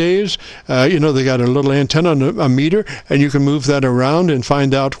CV days. You know, they got a little antenna on a meter, and you can move that around and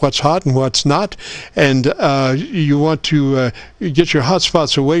find out what's hot and what's not. And you want to get your hot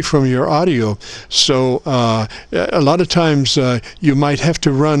spots away from your audio. So a lot of times you might have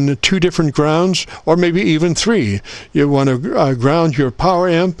to run 2 different grounds, or maybe even 3. You want to ground your power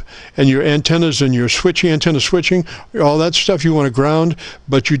amp and your antennas and your antenna switching, all that stuff you want to ground,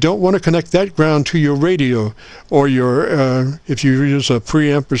 but you don't want to connect that ground to your radio or your, if you use a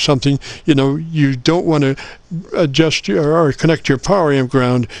preamp or something, you know, you don't want to adjust or connect your power amp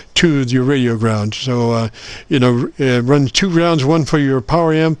ground to your radio ground. So, you know, run 2 grounds, one for your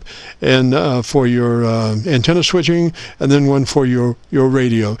power amp and for your antenna switching, and then one for your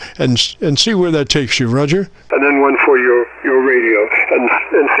radio, and see where that takes you, Roger. And then one for your radio, and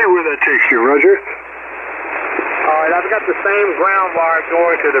see where that takes you, Roger. All right, I've got the same ground wire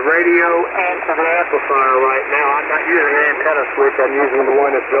going to the radio and to the amplifier right now. I'm not using the antenna switch. I'm using the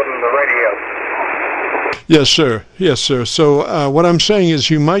one that's built in the radio. Yes, sir. Yes, sir. So what I'm saying is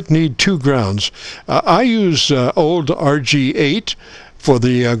you might need 2 grounds. I use old RG8 for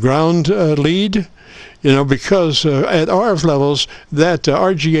the ground lead, you know, because at RF levels, that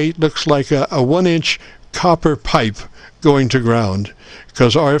RG8 looks like a 1-inch copper pipe going to ground,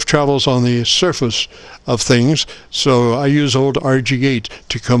 because RF travels on the surface of things. So I use old RG8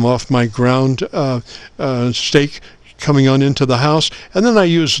 to come off my ground stake coming on into the house, and then I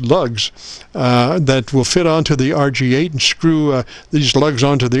use lugs that will fit onto the RG8 and screw these lugs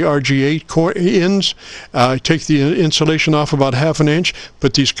onto the RG8 ends. Take the insulation off about 1/2 inch,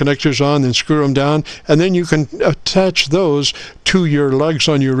 put these connectors on, then screw them down, and then you can attach those to your lugs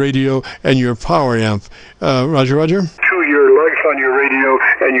on your radio and your power amp. Roger, roger? To your lugs on your radio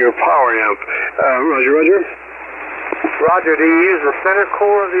and your power amp. Roger, roger? Roger, do you use the center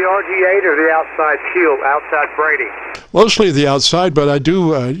core of the RG8 or the outside shield, outside braiding? Mostly the outside, but I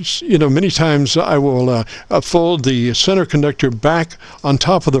do, you know, many times I will fold the center conductor back on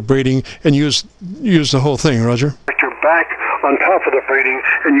top of the braiding and use the whole thing, Roger. Conductor back on top of the braiding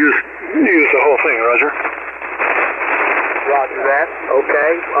and use the whole thing, Roger. Roger that.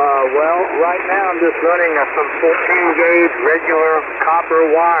 Okay. Well, right now I'm just running some 14-gauge regular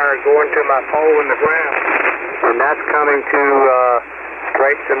copper wire going to my pole in the ground, and that's coming to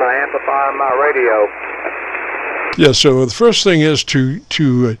straight to my amplifier and my radio. Yeah, so the first thing is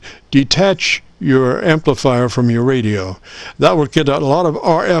to detach your amplifier from your radio. That will get a lot of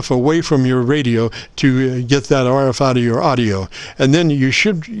RF away from your radio to get that RF out of your audio. And then you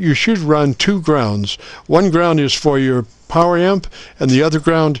should run 2 grounds. One ground is for your power amp, and the other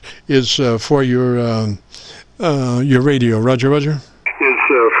ground is for your radio. Roger, roger? Is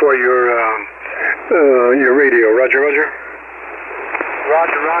for your radio. Roger, roger?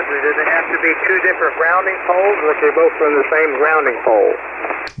 Roger, roger. Does it have to be 2 different grounding poles, or if they both run the same grounding pole?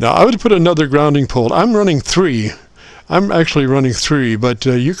 Now, I would put another grounding pole. I'm running 3. I'm actually running 3, but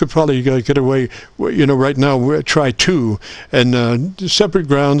you could probably get away, you know, right now, try 2, and separate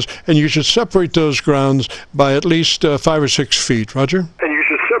grounds, and you should separate those grounds by at least 5 or 6 feet. Roger? And you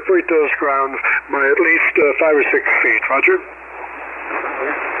should separate those grounds by at least 5 or 6 feet. Roger?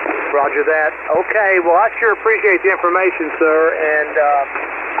 Roger that. Okay, well, I sure appreciate the information, sir, and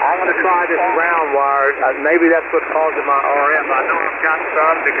I'm going to try this ground wire. Maybe that's what's causing my RF. I know I've got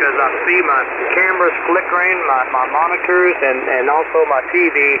some because I see my cameras flickering, my monitors, and also my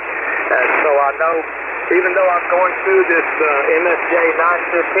TV. So I know, even though I'm going through this MSJ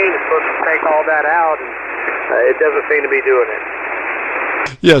 915, it's supposed to take all that out. And it doesn't seem to be doing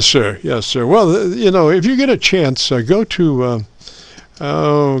it. Yes, sir. Yes, sir. Well, you know, if you get a chance, go to,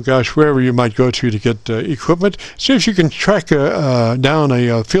 oh gosh, wherever you might go to get equipment. See if you can track down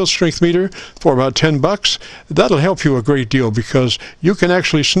a field strength meter for about $10. That'll help you a great deal because you can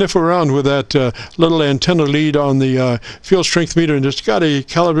actually sniff around with that little antenna lead on the field strength meter, and it's got a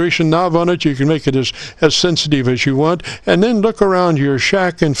calibration knob on it. You can make it as sensitive as you want, and then look around your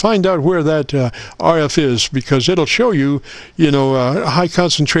shack and find out where that RF is, because it'll show you, you know, high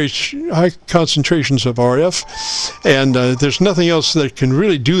concentrations of RF, and there's nothing else that can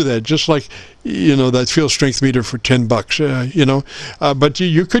really do that, just like, you know, that field strength meter for $10, you know. But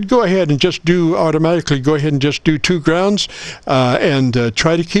you could go ahead and just automatically go ahead and just do 2 grounds and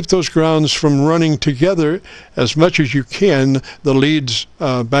try to keep those grounds from running together as much as you can, the leads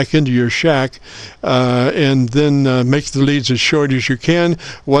back into your shack, and then make the leads as short as you can,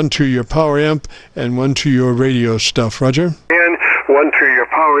 one to your power amp and one to your radio stuff. Roger? And one to your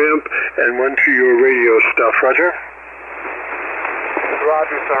power amp and one to your radio stuff. Roger?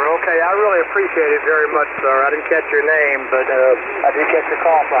 Roger, sir. Okay, I really appreciate it very much, sir. I didn't catch your name, but I did catch your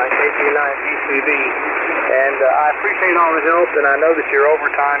call sign, KC9VKV. And I appreciate all the help, and I know that you're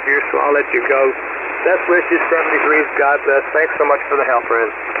overtime here, so I'll let you go. Best wishes, 73s. God bless. Thanks so much for the help,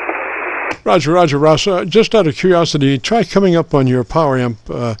 friend. Roger, Ross. Just out of curiosity, try coming up on your power amp,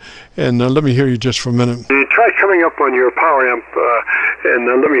 and let me hear you just for a minute. Try coming up on your power amp, and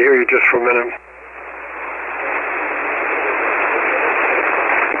let me hear you just for a minute.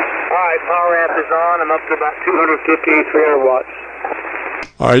 Power amp is on. I'm up to about 250, 300 watts.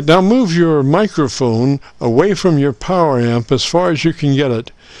 All right, now move your microphone away from your power amp as far as you can get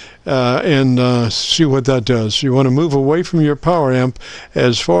it, and see what that does. You want to move away from your power amp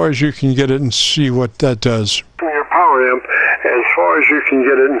as far as you can get it and see what that does. From your power amp as far as you can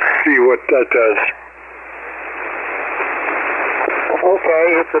get it and see what that does.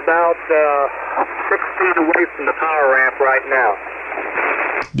 Okay, it's about 6 feet away from the power amp right now.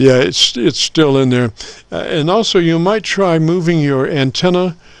 Yeah, it's still in there. And also you might try moving your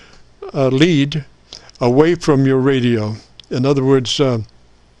antenna lead away from your radio. In other words,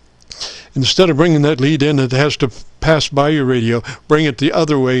 instead of bringing that lead in, it has to pass by your radio. Bring it the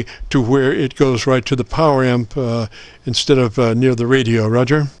other way to where it goes right to the power amp instead of near the radio.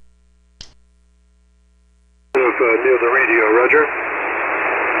 Roger? Near the radio. Roger?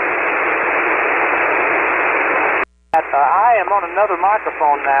 I am on another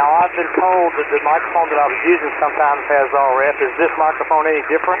microphone now. I've been told that the microphone that I was using sometimes has RF. Is this microphone any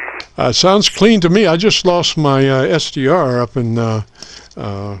different? Sounds clean to me. I just lost my SDR up in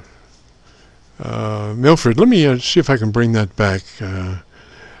Milford. Let me see if I can bring that back.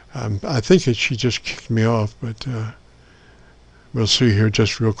 I think she just kicked me off, but we'll see here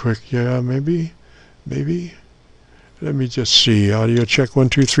just real quick. Yeah, maybe. Let me just see. Audio check 1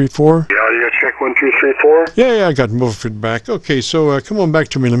 2 3 4. Audio check 1 2 3 4. Yeah, I got Milford back. Okay, so come on back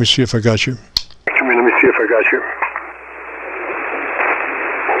to me. Let me see if I got you. Let me see if I got you.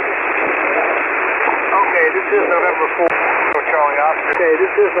 Okay, this is November 4, Charlie Oscar. Okay,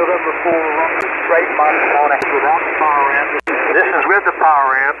 this is November 4, straight microphone without the power amp. This is with the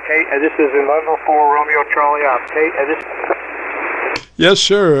power amp. Okay, and this is November 4, Romeo Charlie Oscar. Okay, and this. Yes,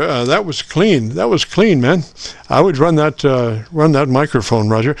 sir. That was clean. That was clean, man. I would run that microphone,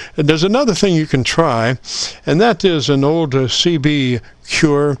 Roger. And there's another thing you can try, and that is an old CB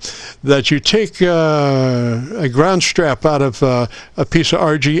cure that you take a ground strap out of a piece of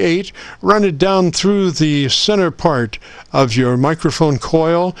RG8, run it down through the center part of your microphone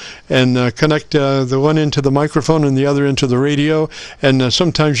coil, and connect the one into the microphone and the other into the radio, and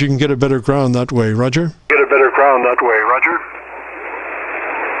sometimes you can get a better ground that way. Roger? Get a better ground that way. Roger?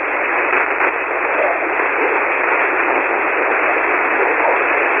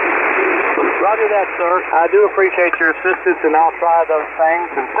 Roger that, sir. I do appreciate your assistance, and I'll try those things.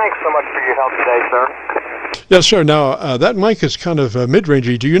 And thanks so much for your help today, sir. Yes, sir. Now, that mic is kind of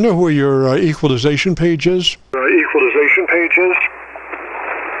mid-rangey. Do you know where your equalization page is? Equalization page is?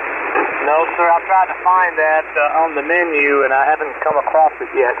 No, sir. I've tried to find that on the menu, and I haven't come across it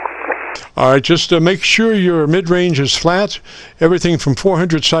yet. All right, just make sure your mid-range is flat. Everything from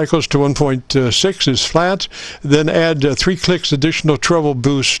 400 cycles to 1.6 is flat. Then add 3 clicks additional treble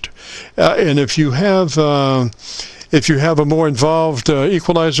boost. And if you have a more involved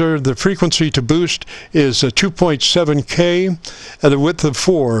equalizer, the frequency to boost is 2.7K at a width of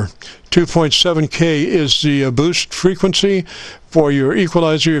 4. 2.7K is the boost frequency for your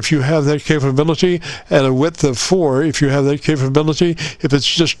equalizer if you have that capability, at a width of 4 if you have that capability. If it's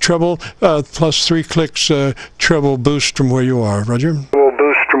just treble, plus 3 clicks treble boost from where you are. Roger? Treble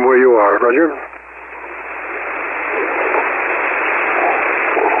boost from where you are. Roger?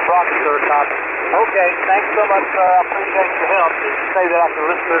 much, sir. I appreciate your help. Did you say that I can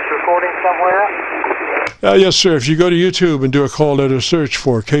listen to this recording somewhere? Yes, sir. If you go to YouTube and do a call letter search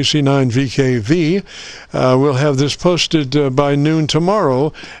for KC9VKV, we'll have this posted by noon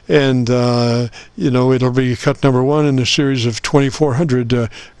tomorrow, and it'll be cut number 1 in a series of 2,400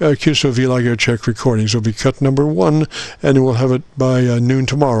 QSO-VLOG Aircheck recordings. It'll be cut number 1, and we'll have it by noon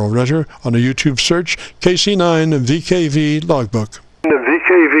tomorrow. Roger. On a YouTube search, KC9VKV logbook. The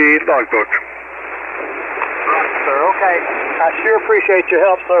VKV logbook. Sir, okay. I sure appreciate your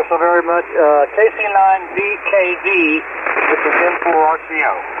help, sir, so very much. KC9VKV, which is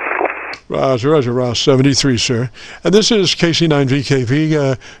M4RCO. Roger, Ross, 73, sir. And this is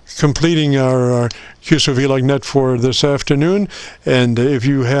KC9VKV completing our QSO-VLOG net for this afternoon. And if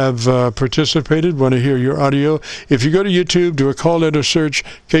you have participated, want to hear your audio, if you go to YouTube, do a call letter search,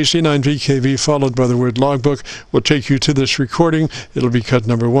 KC9VKV followed by the word logbook, will take you to this recording. It'll be cut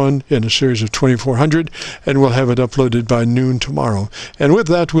number 1 in a series of 2,400, and we'll have it uploaded by noon tomorrow. And with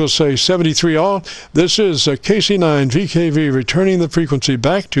that, we'll say 73 all. This is KC9VKV returning the frequency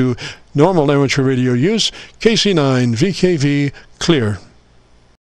back to normal amateur radio use. KC9VKV clear.